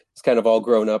is kind of all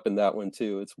grown up in that one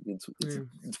too.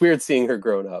 It's weird seeing her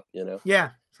grown up, you know. Yeah,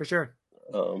 for sure.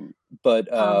 But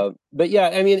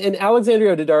yeah, I mean, and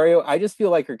Alexandria Daddario, I just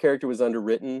feel like her character was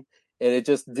underwritten, and it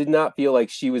just did not feel like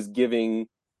she was giving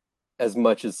as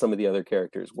much as some of the other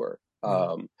characters were.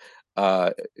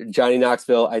 Johnny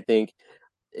Knoxville, I think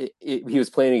he was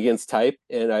playing against type,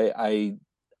 and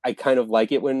I kind of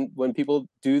like it when people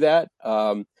do that.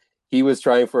 He was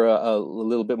trying for a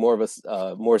little bit more of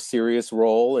a more serious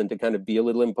role and to kind of be a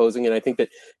little imposing. And I think that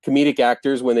comedic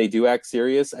actors, when they do act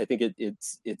serious, I think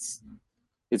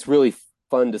it's really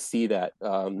fun to see that.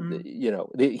 You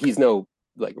know, he's no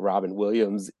like Robin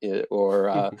Williams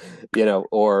or you know,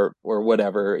 or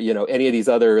whatever, you know, any of these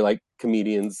other like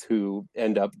comedians who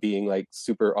end up being like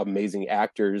super amazing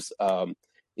actors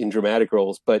in dramatic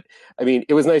roles. But I mean,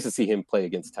 it was nice to see him play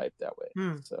against type that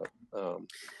way. So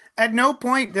at no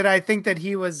point did I think that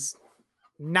he was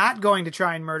not going to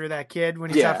try and murder that kid when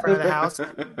he's out front of the house.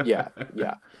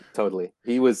 yeah, totally.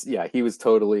 He was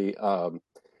totally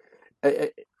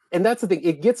and that's the thing.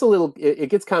 It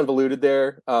gets convoluted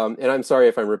there. And I'm sorry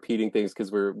if I'm repeating things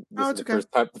because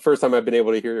the first time I've been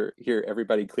able to hear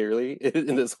everybody clearly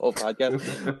in this whole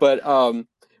podcast. But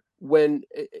when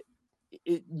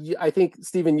I think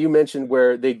Stephen, you mentioned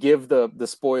where they give the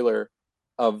spoiler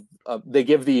of they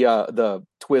give the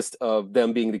twist of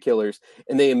them being the killers,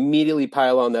 and they immediately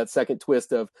pile on that second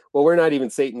twist of, well, we're not even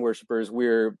Satan worshipers.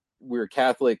 We're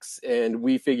Catholics, and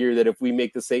we figure that if we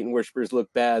make the Satan worshipers look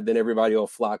bad, then everybody will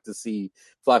flock to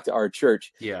our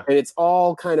church. Yeah. And it's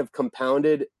all kind of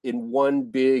compounded in one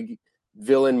big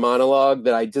villain monologue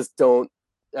that I just don't,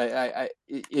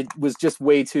 it was just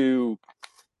way too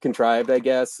contrived, I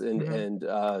guess. And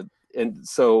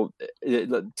so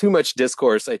too much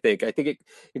discourse, I think it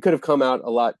could have come out a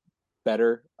lot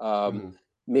better.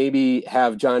 Maybe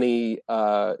have Johnny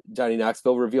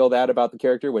Knoxville reveal that about the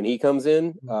character when he comes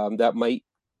in. That might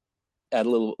add a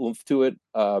little oomph to it.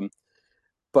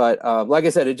 But like I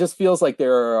said, it just feels like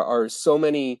there are so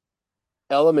many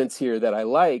elements here that I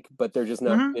like, but they're just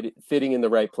not fitting in the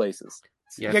right places.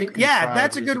 Yeah,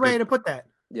 that's a good way to put that.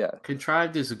 Yeah,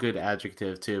 contrived is a good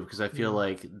adjective too, because I feel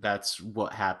like that's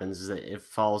what happens, is that it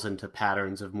falls into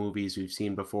patterns of movies we've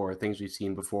seen before, things we've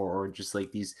seen before, or just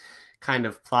like these kind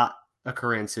of plot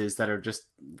occurrences that are just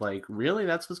like, really,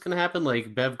 that's what's going to happen?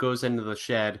 Like Bev goes into the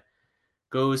shed,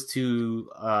 goes to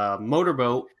a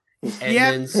motorboat, and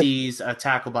then sees a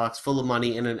tackle box full of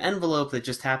money in an envelope that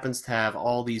just happens to have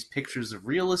all these pictures of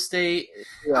real estate.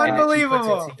 Unbelievable. And she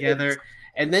puts it together.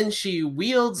 And then she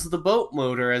wields the boat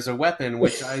motor as a weapon,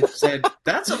 which I said,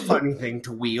 that's a funny thing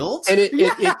to wield. And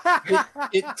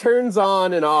it turns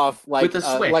on and off like with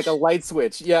a switch. Like a light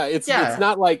switch. Yeah, it's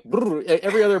not like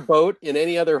every other boat in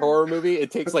any other horror movie.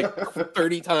 It takes like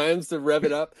 30 times to rev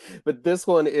it up. But this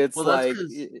one, it's like...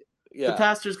 The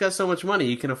pastor's got so much money,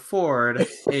 he can afford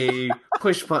a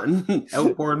push-button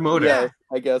outboard motor. Yeah,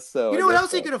 I guess so. You know what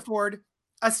else he could afford?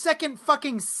 A second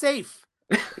fucking safe.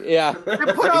 Yeah.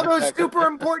 To put all those super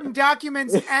important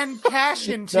documents and cash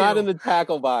into. Not in the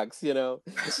tackle box, you know.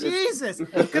 Jesus.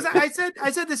 Because I said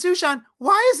to Sushan,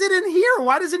 why is it in here?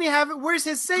 Why doesn't he have it? Where's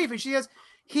his safe? And she goes,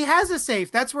 he has a safe.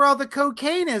 That's where all the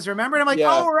cocaine is, remember? And I'm like,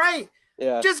 oh, right.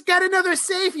 Yeah. Just get another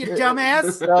safe, you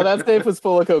dumbass. No, that safe was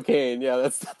full of cocaine. Yeah,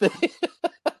 that's the thing.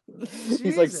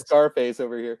 He's like Scarface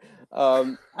over here.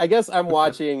 I guess I'm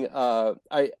watching.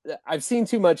 I've seen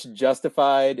too much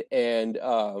Justified and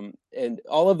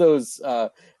all of those.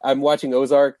 I'm watching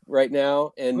Ozark right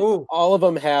now, and all of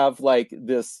them have like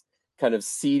this kind of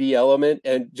seedy element.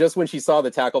 And just when she saw the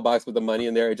tackle box with the money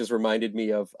in there, it just reminded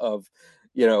me of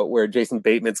you know, where Jason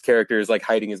Bateman's character is like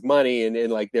hiding his money,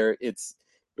 and like it's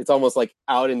almost like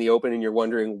out in the open, and you're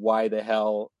wondering why the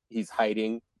hell he's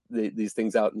hiding these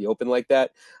things out in the open like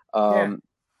that.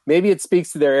 Maybe it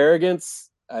speaks to their arrogance.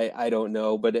 I don't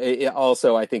know, but it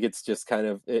also, I think it's just kind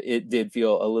of, it did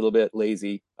feel a little bit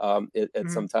lazy at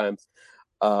some times.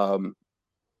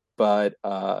 But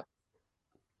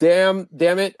damn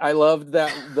it, I loved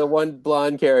the one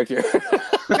blonde character.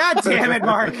 God damn it,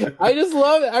 Mark. I just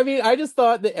love it. I mean, I just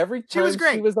thought that every time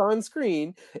she was on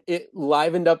screen, it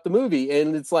livened up the movie.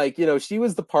 And it's like, you know, she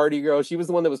was the party girl. She was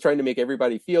the one that was trying to make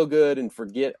everybody feel good and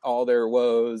forget all their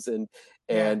woes. And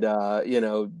and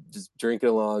just drinking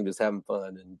along, just having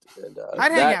fun, and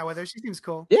I'd hang out with her. She seems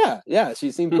cool. Yeah,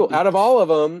 she seemed cool. Out of all of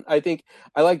them, I think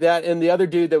I like that, and the other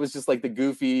dude that was just like the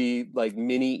goofy, like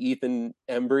mini Ethan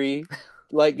Embry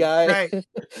like guy. Right.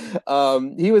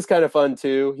 He was kind of fun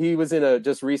too. He was in a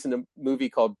just recent movie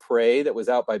called Prey that was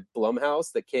out by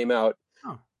Blumhouse that came out.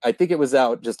 Oh. I think it was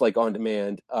out just like on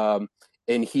demand.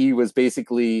 And he was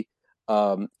basically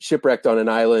shipwrecked on an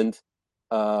island.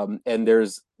 And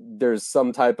there's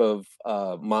some type of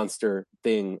monster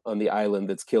thing on the island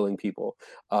that's killing people,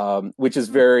 which is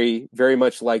very, very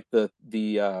much like the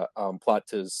plot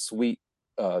to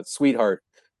Sweetheart,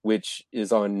 which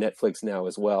is on Netflix now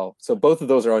as well. So both of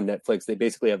those are on Netflix. They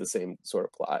basically have the same sort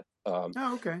of plot.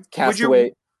 Okay.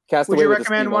 Castaway. Would you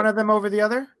recommend one of them over the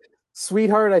other?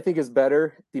 Sweetheart, I think, is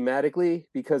better thematically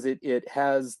because it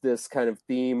has this kind of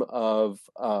theme of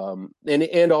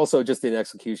and also just in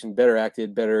execution, better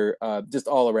acted, better just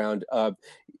all around.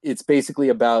 It's basically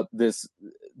about this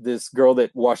girl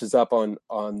that washes up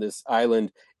on this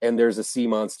island, and there's a sea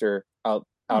monster out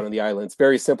on the island. It's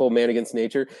very simple, man against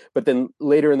nature. But then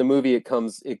later in the movie, it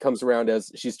comes around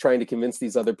as she's trying to convince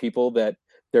these other people that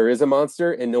there is a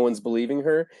monster, and no one's believing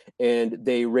her. And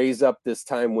they raise up this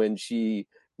time when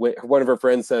one of her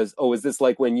friends says, "Oh, is this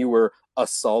like when you were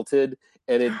assaulted?"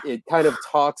 And it kind of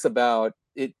talks about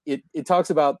it talks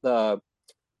about the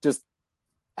just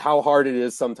how hard it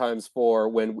is sometimes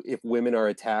if women are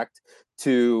attacked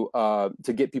to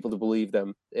get people to believe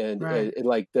them and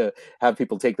like to have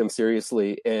people take them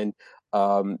seriously. And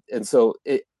so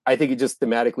I think it just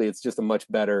thematically, it's just a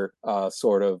much better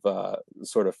sort of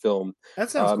film.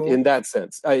 That sounds cool. In that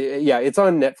sense. It's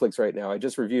on Netflix right now. I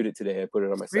just reviewed it today. I put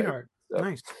it on my Sweetheart. site. So,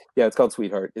 nice. Yeah, it's called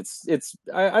Sweetheart.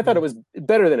 I thought it was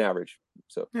better than average.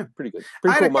 So pretty good.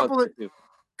 Pretty cool monster too.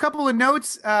 Couple of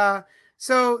notes.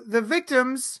 So the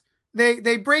victims,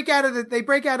 they break out of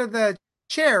the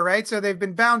chair, right? So they've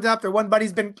been bound up. Their one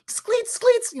buddy's been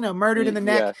skleets, murdered in the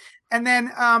neck. Yeah. And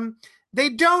then they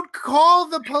don't call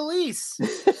the police.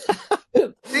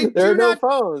 There are no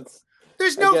phones.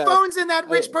 There's no phones in that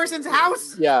rich person's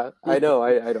house. Yeah, I know.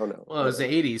 I don't know. Well, it was the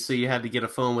 80s, so you had to get a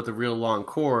phone with a real long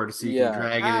cord so you can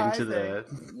drag it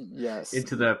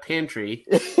into the pantry,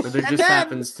 where there just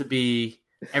happens to be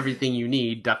everything you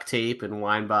need: duct tape and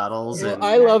wine bottles. And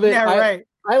I love it. Yeah, right.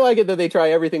 I like it that they try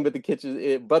everything but the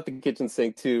kitchen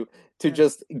sink to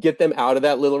just get them out of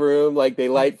that little room. Like they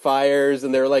light fires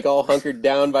and they're like all hunkered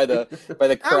down by the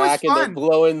crack, and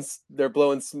they're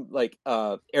blowing some like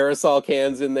aerosol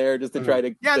cans in there just to try to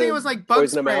I think it was like bug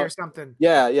spray or something.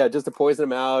 Yeah, just to poison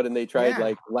them out, and they tried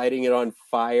like lighting it on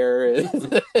fire.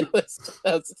 It's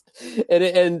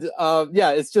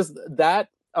just that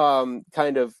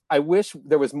kind of. I wish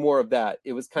there was more of that.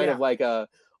 It was kind of like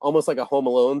almost like a Home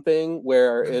Alone thing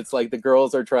where it's like the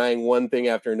girls are trying one thing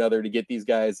after another to get these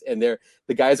guys, and the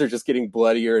guys are just getting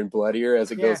bloodier and bloodier as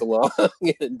it goes along.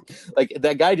 And like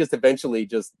that guy just eventually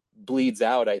just bleeds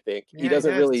out. I think he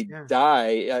doesn't really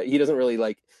die. He doesn't really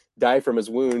like die from his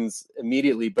wounds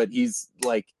immediately, but he's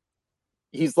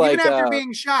even after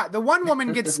being shot. The one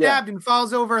woman gets stabbed and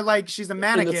falls over like she's a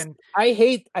mannequin. I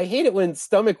hate it when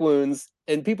stomach wounds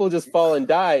and people just fall and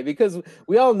die, because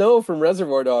we all know from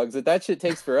Reservoir Dogs that shit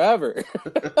takes forever.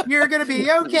 You're gonna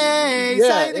be okay.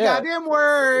 Say the goddamn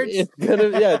words.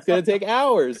 It's gonna take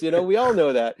hours. We all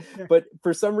know that. But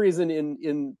for some reason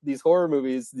in these horror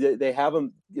movies, they have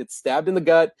them get stabbed in the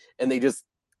gut and they just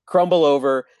crumble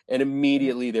over and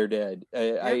immediately they're dead.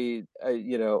 I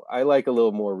like a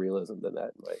little more realism than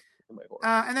that in my horror.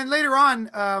 And then later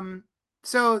on,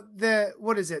 so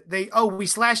what is it? We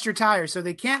slashed your tires, so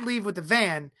they can't leave with the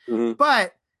van. Mm-hmm.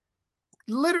 But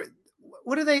literally,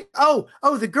 what do they?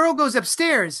 The girl goes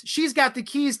upstairs. She's got the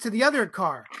keys to the other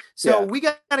car, so we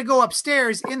got to go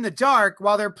upstairs in the dark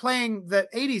while they're playing the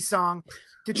 '80s song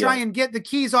to try and get the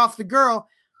keys off the girl.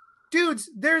 Dudes,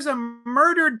 there's a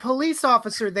murdered police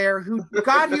officer there who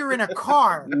got here in a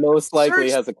car. Most likely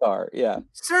has a car. Yeah.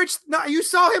 No, you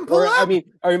saw him pull up. I mean,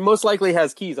 most likely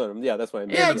has keys on him. Yeah, that's what I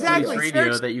mean. Yeah, exactly.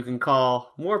 Radio that you can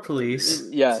call more police.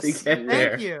 Yes. To get there.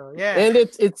 Thank you. Yeah. And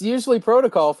it's usually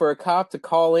protocol for a cop to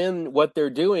call in what they're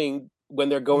doing when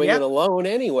they're going in alone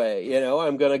anyway.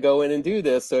 I'm going to go in and do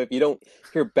this. So if you don't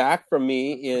hear back from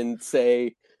me in,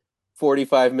 say,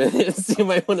 45 minutes, you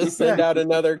might want to send out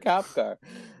another cop car.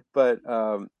 But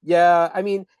and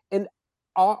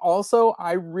also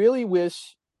I really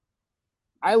wish.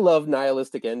 I love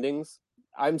nihilistic endings.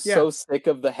 I'm so sick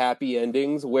of the happy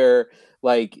endings where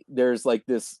like there's like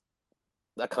this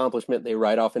accomplishment they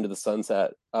ride off into the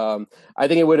sunset. I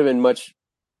think it would have been much.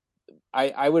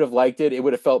 I would have liked it. It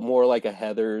would have felt more like a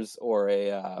Heathers or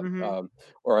a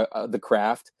The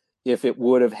Craft. if it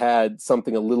would have had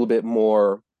something a little bit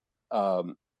more,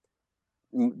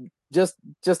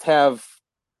 just have,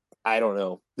 I don't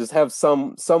know, just have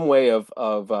some way of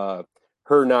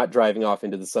her not driving off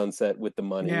into the sunset with the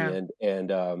money, and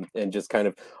just kind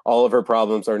of all of her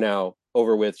problems are now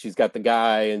over with. She's got the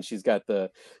guy, and she's got the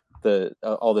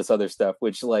all this other stuff,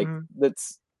 which like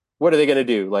that's, what are they going to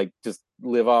do? Like just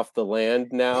live off the land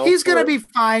now? He's going to be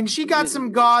fine. She got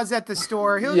some gauze at the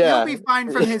store. He'll be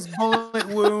fine from his bullet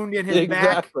wound in his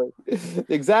back.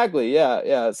 Exactly.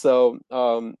 Yeah. So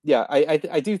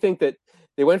I do think that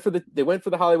they went for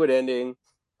the Hollywood ending.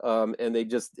 And they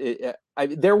just,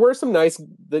 there were some nice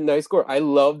gore. I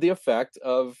love the effect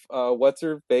of what's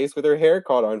her face with her hair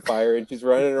caught on fire and she's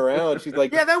running around. She's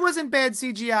like, yeah, that wasn't bad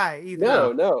CGI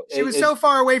either. No, she was so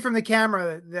far away from the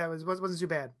camera that wasn't too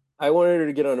bad. I wanted her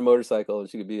to get on a motorcycle and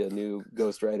she could be a new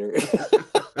Ghost Rider.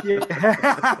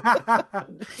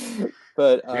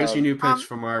 But there's your new pitch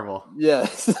for Marvel.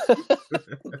 Yes.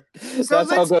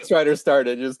 That's how Ghost Rider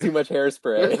started. Just too much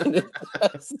hairspray.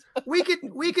 we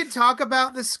could talk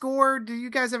about the score. Do you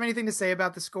guys have anything to say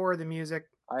about the score or the music?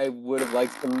 I would have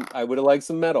liked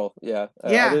some metal. Yeah.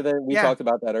 Other than we talked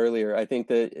about that earlier. I think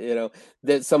that,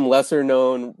 that some lesser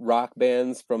known rock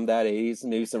bands from that 80s,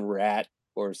 maybe some Rat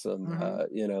or some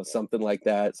something like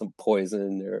that, some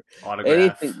Poison or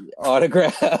anything.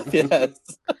 Autograph. Yes.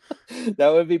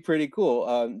 That would be pretty cool.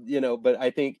 But I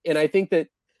think that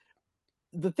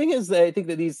the thing is that I think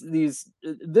that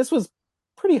this was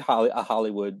pretty a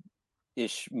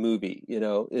Hollywood-ish movie,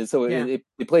 so it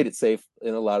played it safe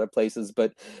in a lot of places,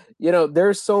 but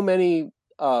there's so many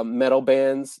metal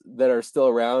bands that are still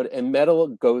around, and metal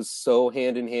goes so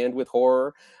hand in hand with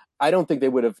horror. I don't think they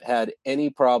would have had any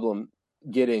problem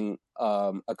getting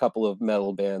a couple of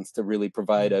metal bands to really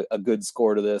provide a good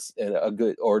score to this, and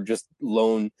or just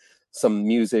loan some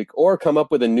music or come up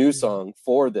with a new song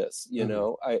for this.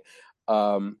 I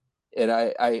don't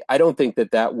think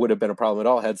that would have been a problem at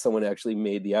all had someone actually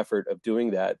made the effort of doing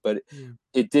that. But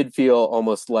it did feel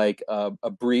almost like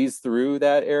a breeze through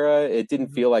that era. It didn't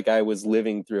feel like I was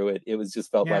living through it. It was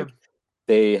just felt like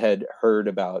they had heard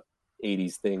about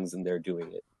 80s things and they're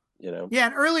doing it. Yeah,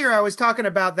 and earlier I was talking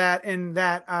about that, and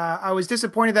that I was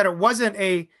disappointed that it wasn't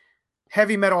a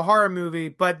heavy metal horror movie,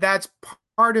 but that's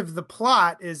part of the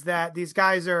plot, is that these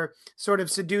guys are sort of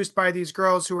seduced by these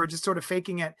girls who are just sort of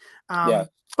faking it.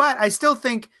 But I still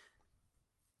think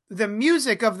the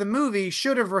music of the movie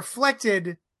should have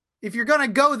reflected, if you're going to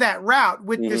go that route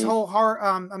with this whole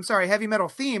horror, heavy metal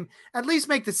theme, at least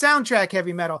make the soundtrack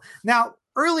heavy metal. Now,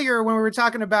 earlier when we were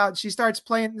talking about, she starts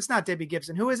playing, it's not Debbie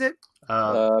Gibson. Who is it?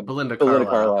 Belinda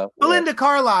Carlisle. Belinda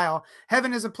Carlisle.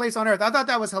 Heaven is a Place on Earth. I thought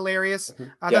that was hilarious.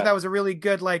 I thought that was a really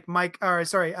good, like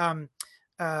what's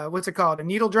it called? A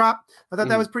needle drop. I thought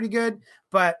that was pretty good.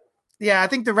 But yeah, I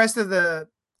think the rest of I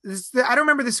don't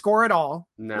remember the score at all.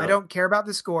 No. I don't care about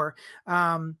the score.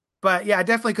 But yeah, I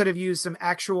definitely could have used some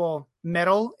actual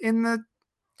metal in the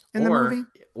movie.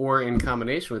 Or in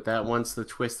combination with that, once the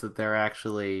twist that they're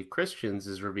actually Christians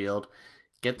is revealed,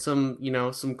 get some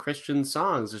Christian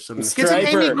songs or some. Get some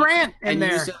Amy Grant in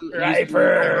there. Use them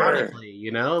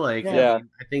ironically, I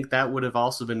think that would have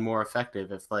also been more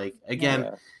effective if, like, again.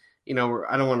 Yeah. I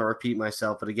don't want to repeat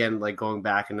myself, but again, like going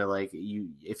back into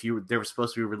there were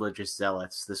supposed to be religious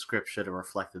zealots, the script should have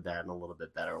reflected that in a little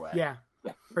bit better way. Yeah,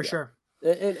 for sure.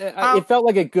 It felt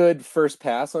like a good first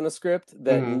pass on a script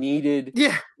that needed,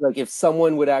 like if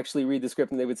someone would actually read the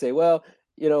script and they would say, well,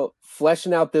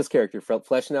 fleshing out this character,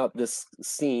 fleshing out this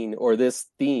scene or this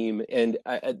theme, and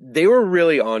they were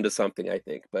really onto something, I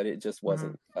think, but it just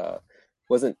wasn't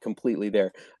completely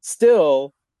there.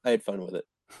 Still, I had fun with it.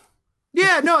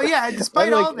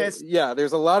 Despite all this. Yeah,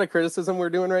 there's a lot of criticism we're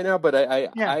doing right now, but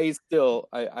I still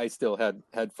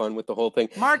had fun with the whole thing.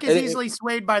 Mark is easily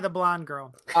swayed by the blonde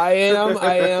girl. I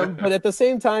am, but at the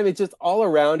same time, it just all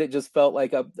around it just felt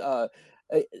like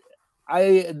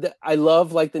I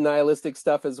love like the nihilistic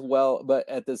stuff as well, but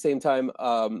at the same time,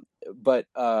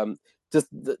 just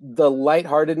the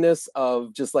lightheartedness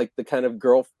of just like the kind of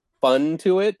girl fun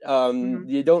to it.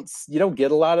 You don't get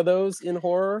a lot of those in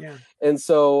horror. And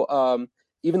so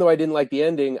even though I didn't like the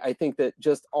ending, I think that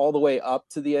just all the way up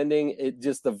to the ending,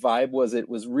 the vibe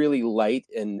was really light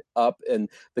and up, and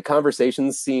the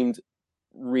conversations seemed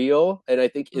real. And I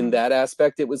think in that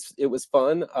aspect, it was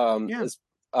fun.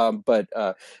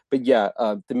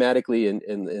 Thematically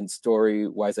and story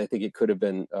wise, I think it could have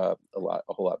been a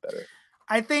whole lot better.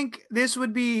 I think this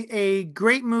would be a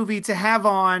great movie to have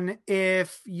on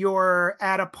if you're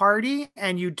at a party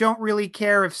and you don't really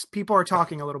care if people are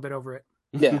talking a little bit over it.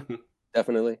 Yeah.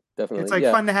 Definitely. It's like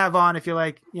fun to have on if you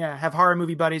like, have horror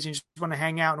movie buddies and you just want to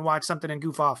hang out and watch something and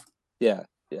goof off. Yeah.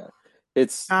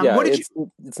 It's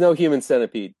it's no Human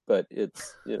Centipede, but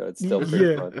it's it's still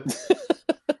pretty fun.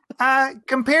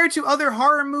 Compared to other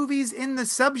horror movies in the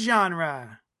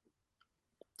subgenre,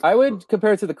 I would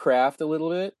compare it to The Craft a little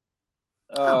bit.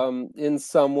 In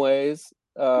some ways,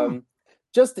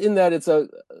 just in that it's a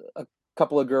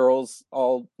couple of girls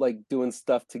all like doing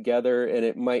stuff together, and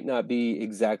it might not be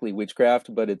exactly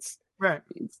witchcraft, but it's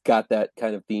got that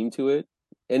kind of theme to it.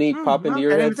 Any pop into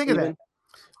your head, Steven?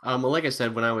 Well, like I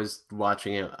said, when I was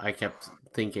watching it, I kept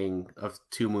thinking of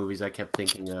two movies. I kept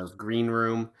thinking of Green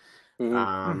Room,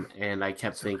 and I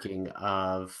kept thinking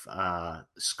of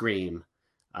Scream,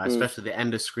 especially the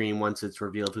end of Scream once it's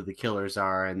revealed who the killers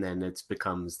are, and then it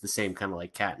becomes the same kind of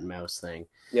like cat and mouse thing.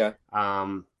 Yeah.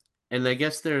 And I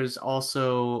guess there's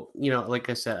also, like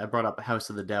I said, I brought up House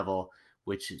of the Devil,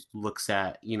 which looks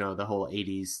at, the whole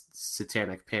 80s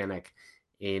satanic panic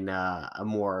in a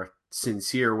more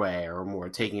sincere way, or more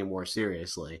taking it more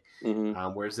seriously.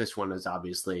 Whereas this one is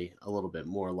obviously a little bit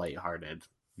more lighthearted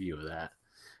view of that.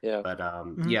 Yeah. But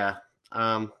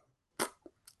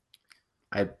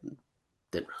I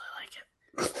didn't really like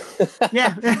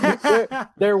it.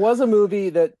 there was a movie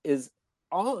that is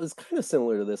kind of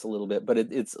similar to this a little bit, but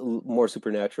it's more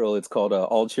supernatural. It's called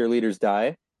All Cheerleaders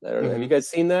Die. I don't know. Have you guys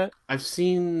seen that? I've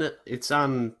seen it's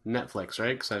on Netflix,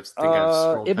 right? Because I think I've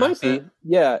scrolled it might be.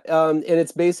 Yeah. And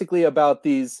it's basically about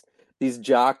these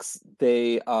jocks.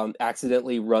 They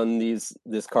accidentally run this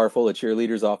car full of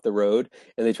cheerleaders off the road,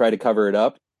 and they try to cover it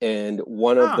up. And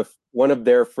one of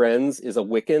their friends is a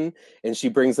Wiccan, and she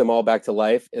brings them all back to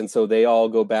life. And so they all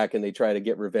go back and they try to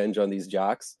get revenge on these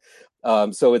jocks.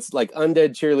 So it's like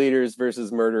undead cheerleaders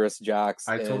versus murderous jocks.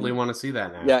 I totally want to see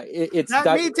that now. Yeah, it's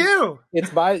me too.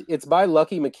 It's by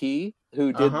Lucky McKee,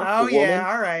 who did. Oh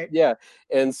yeah, all right. Yeah,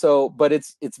 and so, but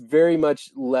it's very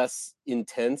much less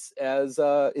intense as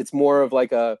it's more of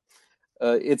like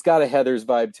it's got a Heathers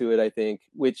vibe to it, I think,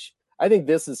 which I think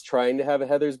this is trying to have a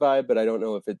Heathers vibe, but I don't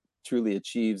know if it truly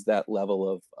achieves that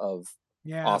level of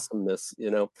awesomeness,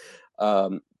 But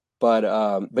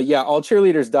yeah, All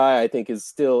Cheerleaders Die, I think, is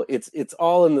still it's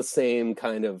all in the same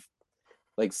kind of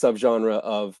like subgenre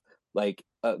of like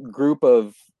a group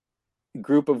of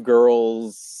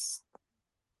girls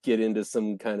get into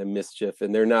some kind of mischief,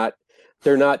 and they're not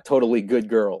totally good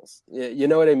girls. You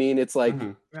know what I mean? It's like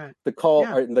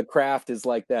The Craft is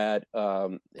like that.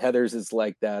 Heathers is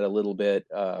like that a little bit.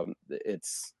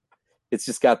 It's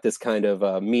just got this kind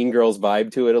of Mean Girls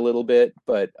vibe to it a little bit,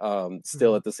 but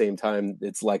still at the same time,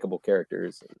 it's likable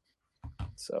characters.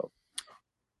 So,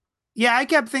 yeah, I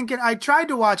kept thinking. I tried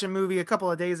to watch a movie a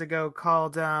couple of days ago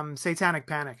called Satanic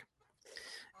Panic,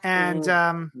 and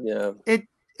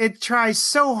it tries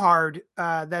so hard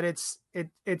that it's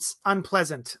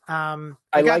unpleasant. I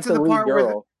got to the part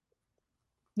girl.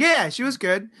 Yeah, she was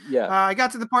good. Yeah, I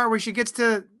got to the part where she gets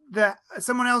to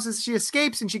she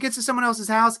escapes and she gets to someone else's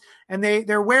house, and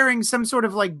they're wearing some sort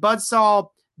of like buzzsaw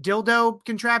dildo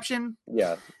contraption.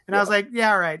 Yeah. And I was like,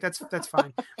 yeah, all right, that's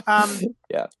fine.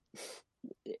 Yeah.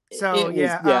 So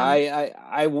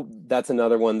I that's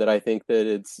another one that I think that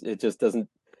it just doesn't.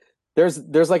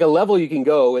 There's like a level you can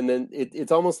go, and then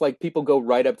it's almost like people go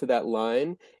right up to that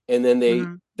line, and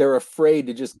then they're afraid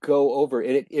to just go over,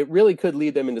 and it really could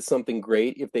lead them into something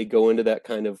great if they go into that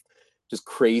kind of just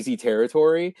crazy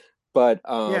territory, but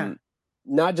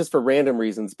not just for random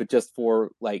reasons, but just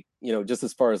for like, just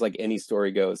as far as like any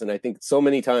story goes. And I think so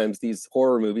many times these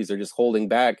horror movies are just holding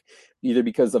back either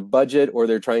because of budget, or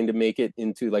they're trying to make it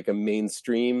into like a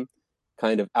mainstream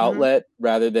kind of outlet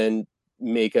rather than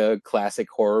make a classic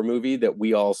horror movie that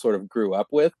we all sort of grew up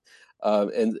with.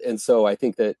 And so I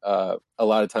think that a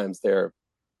lot of times they're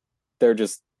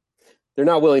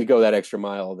not willing to go that extra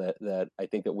mile that I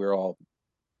think that we're all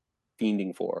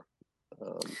fiending for.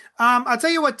 I'll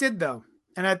tell you what did though,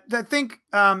 and I think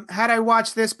had I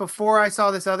watched this before I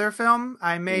saw this other film,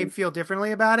 I may feel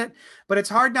differently about it. But it's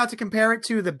hard not to compare it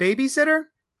to The Babysitter.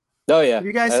 Oh yeah, have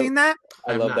you guys seen that?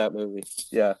 I love that movie.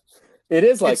 Yeah, it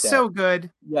is like it's so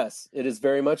good. Yes, it is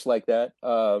very much like that.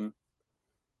 I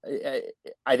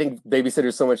think Babysitter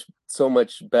is so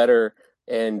much better.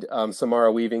 And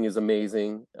Samara Weaving is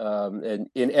amazing, and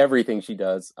in everything she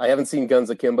does. I haven't seen Guns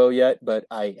Akimbo yet, but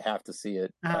I have to see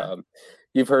it.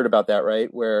 You've heard about that, right?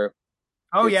 Where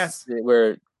Harry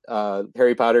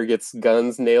Potter gets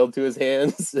guns nailed to his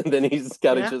hands, and then he's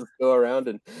got to just go around,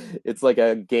 and it's like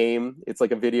a game. It's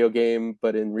like a video game,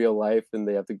 but in real life, and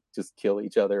they have to just kill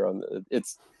each other. It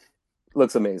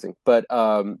looks amazing, but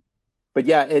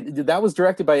yeah, that was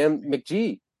directed by M.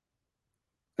 McGee.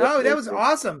 Oh, that was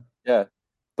awesome. Yeah,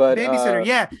 But Babysitter,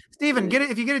 yeah. Steven, get it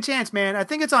if you get a chance, man. I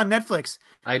think it's on Netflix.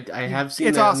 I have seen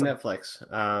It's that awesome. on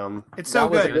Netflix. It's so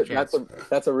good.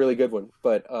 That's a really good one.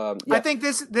 But yeah. I think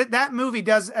that movie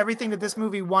does everything that this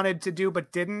movie wanted to do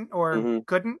but didn't or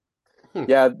couldn't.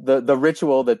 Yeah, the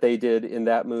ritual that they did in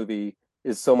that movie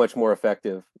is so much more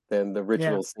effective than the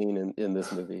ritual scene in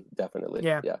this movie. Definitely.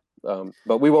 Yeah.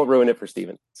 But we won't ruin it for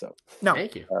Steven. So no.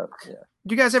 Thank you. Yeah.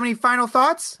 Do you guys have any final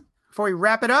thoughts before we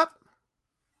wrap it up?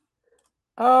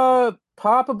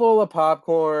 Pop a bowl of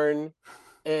popcorn,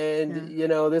 and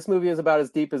this movie is about as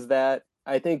deep as that.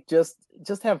 I think just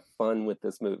have fun with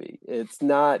this movie. It's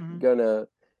not gonna.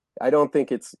 I don't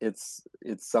think it's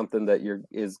something that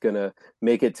is gonna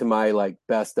make it to my like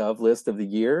best of list of the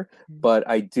year. But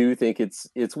I do think it's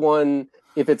one.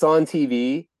 If it's on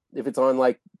TV, if it's on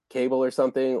like cable or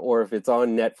something, or if it's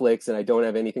on Netflix and I don't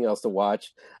have anything else to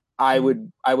watch, I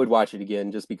would watch it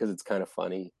again just because it's kind of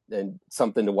funny and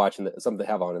something to watch and something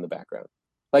to have on in the background.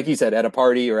 Like you said, at a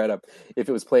party or if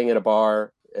it was playing at a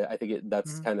bar, I think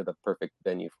that's kind of the perfect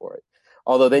venue for it.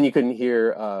 Although then you couldn't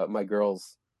hear my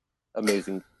girl's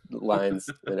amazing lines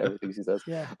and everything she says.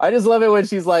 Yeah. I just love it when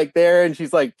she's like there and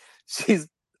she's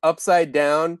upside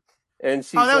down and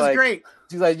she's that was like, great.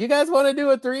 She's like, "You guys want to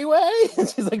do a 3-way?" And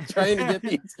she's like trying to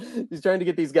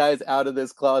get these guys out of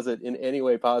this closet in any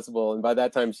way possible. And by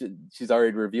that time, she's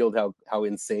already revealed how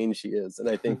insane she is. And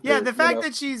I think the fact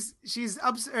that she's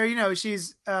up, or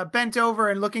she's bent over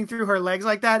and looking through her legs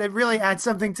like that, it really adds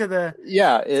something to the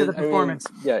the performance.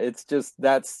 It's just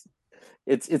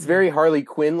it's very Harley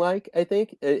Quinn like. I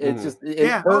think it's just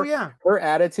her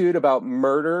attitude about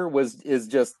murder is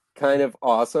just kind of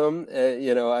awesome.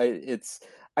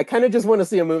 I kind of just want to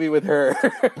see a movie with her.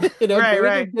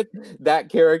 Right. Get that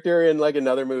character in like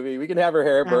another movie. We can have her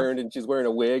hair burned and she's wearing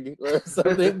a wig or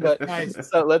something. But nice.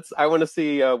 So I want to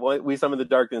see We Summon the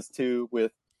Darkness 2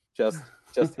 with just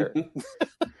her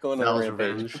going on a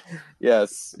rampage.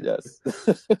 Yes.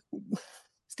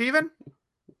 Steven?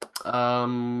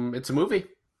 It's a movie.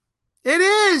 It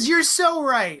is. You're so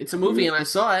right. It's a movie, and I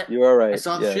saw it. You are right. I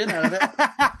saw the shit out of it.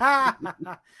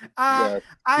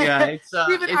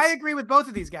 Steven, I agree with both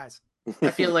of these guys. I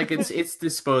feel like it's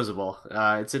disposable.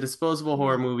 It's a disposable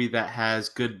horror movie that has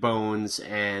good bones,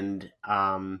 and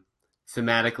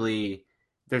thematically,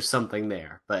 there's something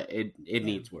there, but it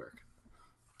needs work.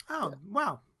 Oh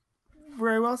wow,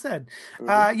 very well said.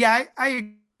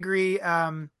 I agree.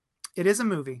 It is a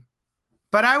movie.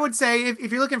 But I would say if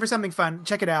you're looking for something fun,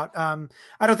 check it out. I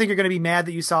don't think you're going to be mad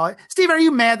that you saw it. Steven, are you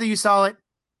mad that you saw it?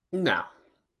 No,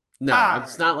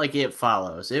 it's not like It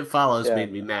Follows. It Follows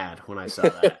made me mad when I saw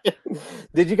that.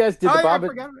 Did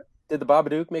the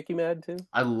Babadook make you mad too?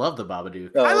 I love the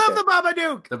Babadook. I love the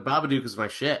Babadook. The Babadook is my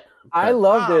shit. I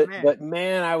loved it, but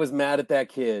man, I was mad at that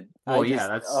kid. I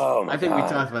think we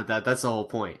talked about that. That's the whole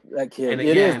point. That kid. And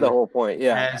again, it is the whole point.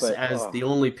 Yeah. As the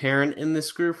only parent in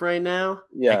this group right now,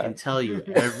 I can tell you,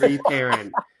 every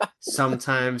parent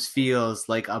sometimes feels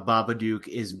like a Babadook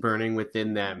is burning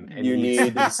within them, and you needs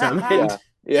to be summoned.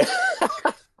 Yeah.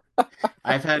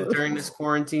 I've had during this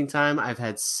quarantine time, I've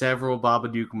had several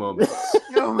Babadook moments.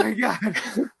 Oh my god!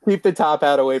 Keep the top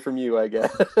hat away from you, I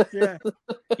guess.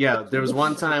 Yeah. There was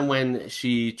one time when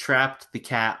she trapped the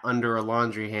cat under a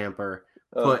laundry hamper,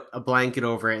 put a blanket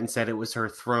over it, and said it was her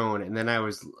throne. And then I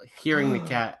was hearing the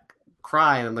cat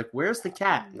cry, and I'm like, "Where's the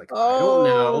cat?" I'm like, "I don't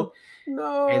know."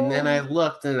 No. And then I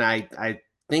looked, and I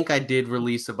think I did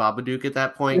release a Babadook at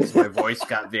that point because my voice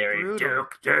got very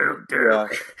Duke. Yeah.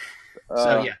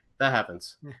 So yeah, that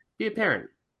happens. Be a parent.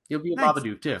 You'll be a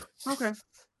Babadook too. Okay.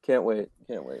 Can't wait.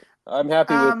 I'm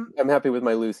happy with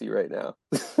my Lucy right now.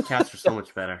 Cats are so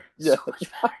much better. Yeah. So much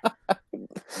better.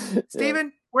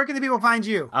 Steven, where can the people find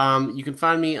you? You can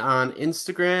find me on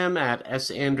Instagram at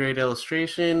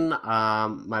sandraidillustration.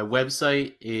 My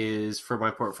website is for my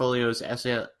portfolios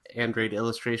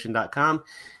sandraidillustration.com.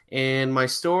 And my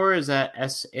store is at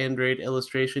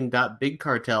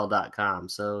sandraidillustration.bigcartel.com.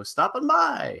 So stop on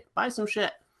by. Buy some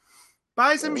shit.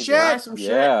 Buy some shit.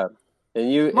 Yeah. And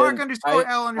you Mark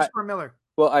 _L _Miller.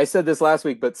 Well, I said this last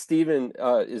week, but Steven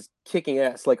is kicking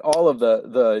ass. Like all of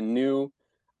the new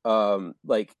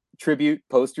like tribute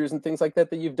posters and things like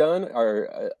that you've done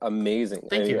are amazing.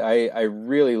 Thank you. I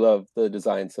really love the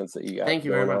design sense that you got. Thank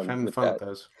you very much. I'm having fun with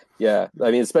those. Yeah,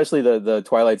 I mean, especially the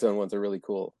Twilight Zone ones are really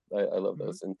cool. I love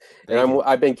those, and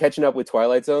I've been catching up with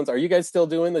Twilight Zones. Are you guys still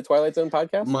doing the Twilight Zone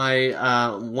podcast?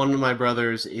 My one of my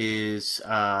brothers is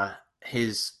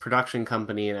his production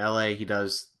company in LA. He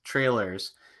does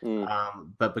trailers,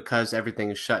 but because everything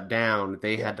is shut down,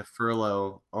 they had to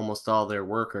furlough almost all their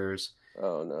workers.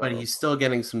 Oh no! But he's still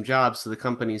getting some jobs, so the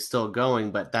company's still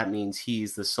going. But that means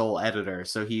he's the sole editor,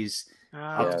 so he's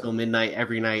up till midnight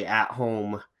every night at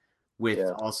home with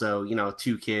also,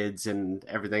 2 kids and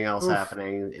everything else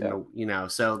happening.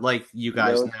 So like you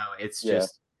guys know, it's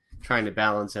just trying to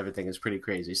balance everything is pretty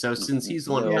crazy. So since he's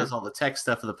the one who does all the tech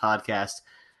stuff of the podcast,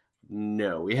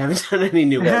 no, we haven't done any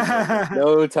new ones.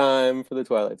 No time for the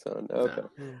Twilight Zone. Okay.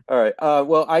 No. All right.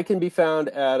 Well, I can be found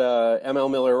at ML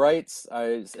Miller Writes.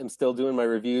 I am still doing my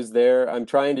reviews there. I'm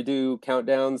trying to do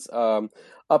countdowns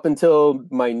up until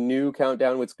my new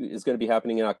countdown, which is going to be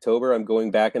happening in October. I'm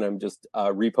going back and I'm just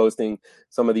reposting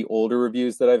some of the older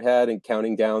reviews that I've had and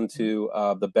counting down to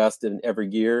the best in every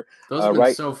year. Those have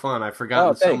been so fun. I've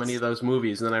forgotten so many of those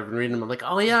movies, and then I've been reading them. I'm like,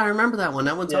 oh yeah, I remember that one.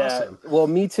 That one's awesome. Well,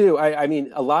 me too. I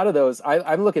mean, a lot of those,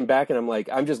 I'm looking back and I'm like,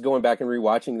 I'm just going back and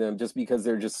rewatching them just because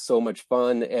they're just so much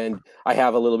fun, and I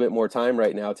have a little bit more time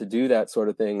right now to do that sort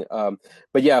of thing.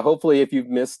 But yeah, hopefully if you've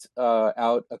missed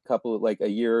out a couple, like a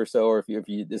year or so, or if you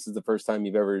this is the first time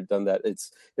you've ever done that,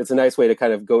 it's a nice way to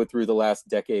kind of go through the last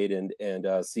decade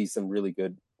and see some really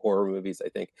good horror movies, I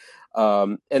think.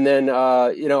 And then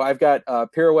I've got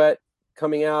Pirouette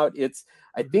coming out.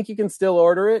 I think you can still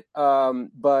order it,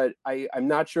 but I'm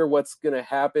not sure what's going to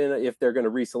happen, if they're going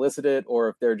to resolicit it or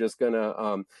if they're just going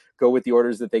to go with the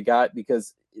orders that they got,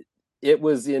 because it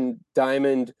was in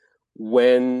Diamond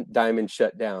when Diamond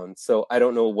shut down. So I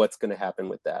don't know what's going to happen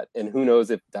with that. And who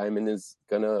knows if Diamond is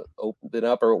going to open it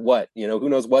up or what, who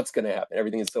knows what's going to happen.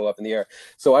 Everything is so up in the air.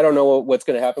 So I don't know what's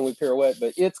going to happen with Pirouette,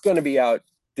 but it's going to be out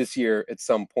this year at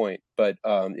some point, but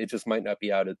it just might not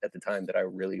be out at the time that I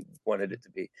really wanted it to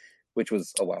be, which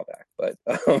was a while back, but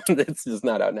it's just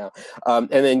not out now. And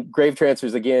then Grave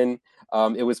Trancers again,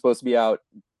 it was supposed to be out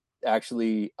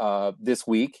actually this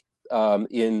week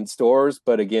in stores,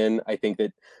 but again, I think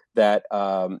that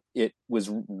it was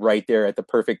right there at the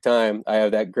perfect time. I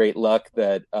have that great luck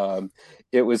that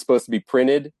it was supposed to be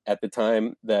printed at the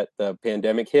time that the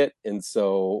pandemic hit, and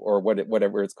so, or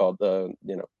whatever it's called, the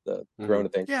Corona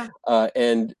thing. Yeah.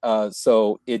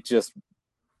 So it just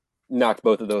knocked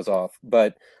both of those off.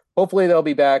 But hopefully they'll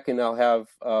be back, and I'll have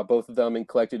both of them in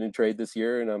collected and trade this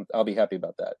year, and I'll be happy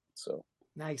about that. So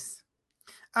nice.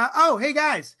 Hey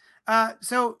guys.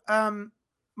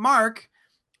 Mark.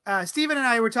 Steven and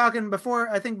I were talking before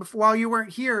while you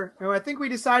weren't here, and I think we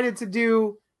decided to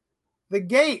do The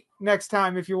Gate next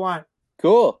time if you want.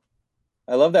 Cool.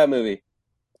 I love that movie.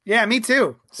 Yeah, me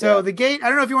too. So The Gate, I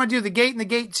don't know if you want to do The Gate and The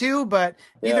Gate 2, but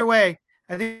either way,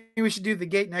 I think we should do The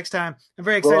Gate next time. I'm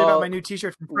very excited about my new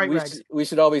t-shirt from Fright Rags. We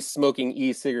should all be smoking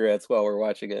e-cigarettes while we're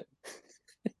watching it.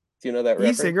 Do you know that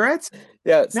reference? E-cigarettes?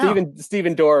 Yeah,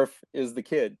 Steven Dorff is the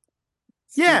kid.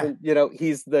 Yeah.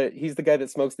 He's the guy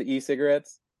that smokes the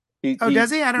e-cigarettes. Does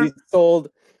he? I don't.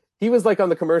 He was like on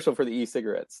the commercial for the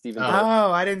e-cigarettes. Steven.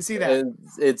 Oh, I didn't see that. And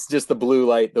it's just the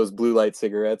those blue light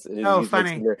cigarettes. And he's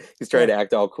funny. He's trying to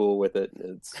act all cool with it.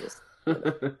 It's just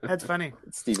that's funny.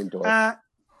 It's Steven Dorff.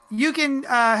 You can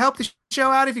help the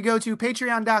show out if you go to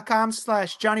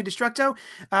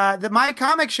patreon.com/JohnnyDestructo. My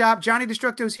comic shop, Johnny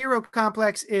Destructo's Hero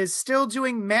Complex, is still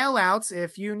doing mail outs.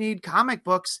 If you need comic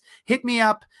books, hit me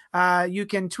up. You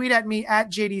can tweet at me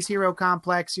at JD's Hero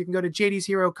Complex. You can go to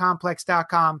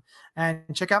JD'sHeroComplex.com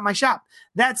and check out my shop.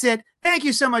 That's it. Thank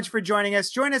you so much for joining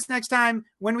us. Join us next time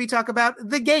when we talk about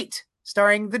The Gate,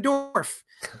 starring the Dwarf.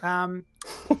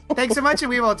 Thanks so much, and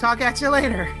we will talk at you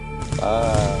later.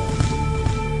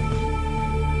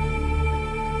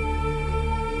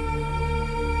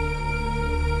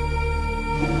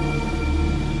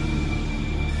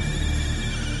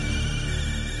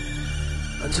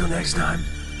 Until next time,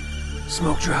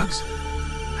 smoke drugs,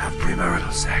 have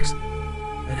premarital sex,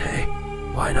 and hey,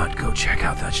 why not go check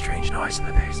out that strange noise in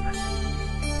the basement?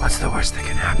 What's the worst that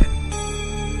can happen?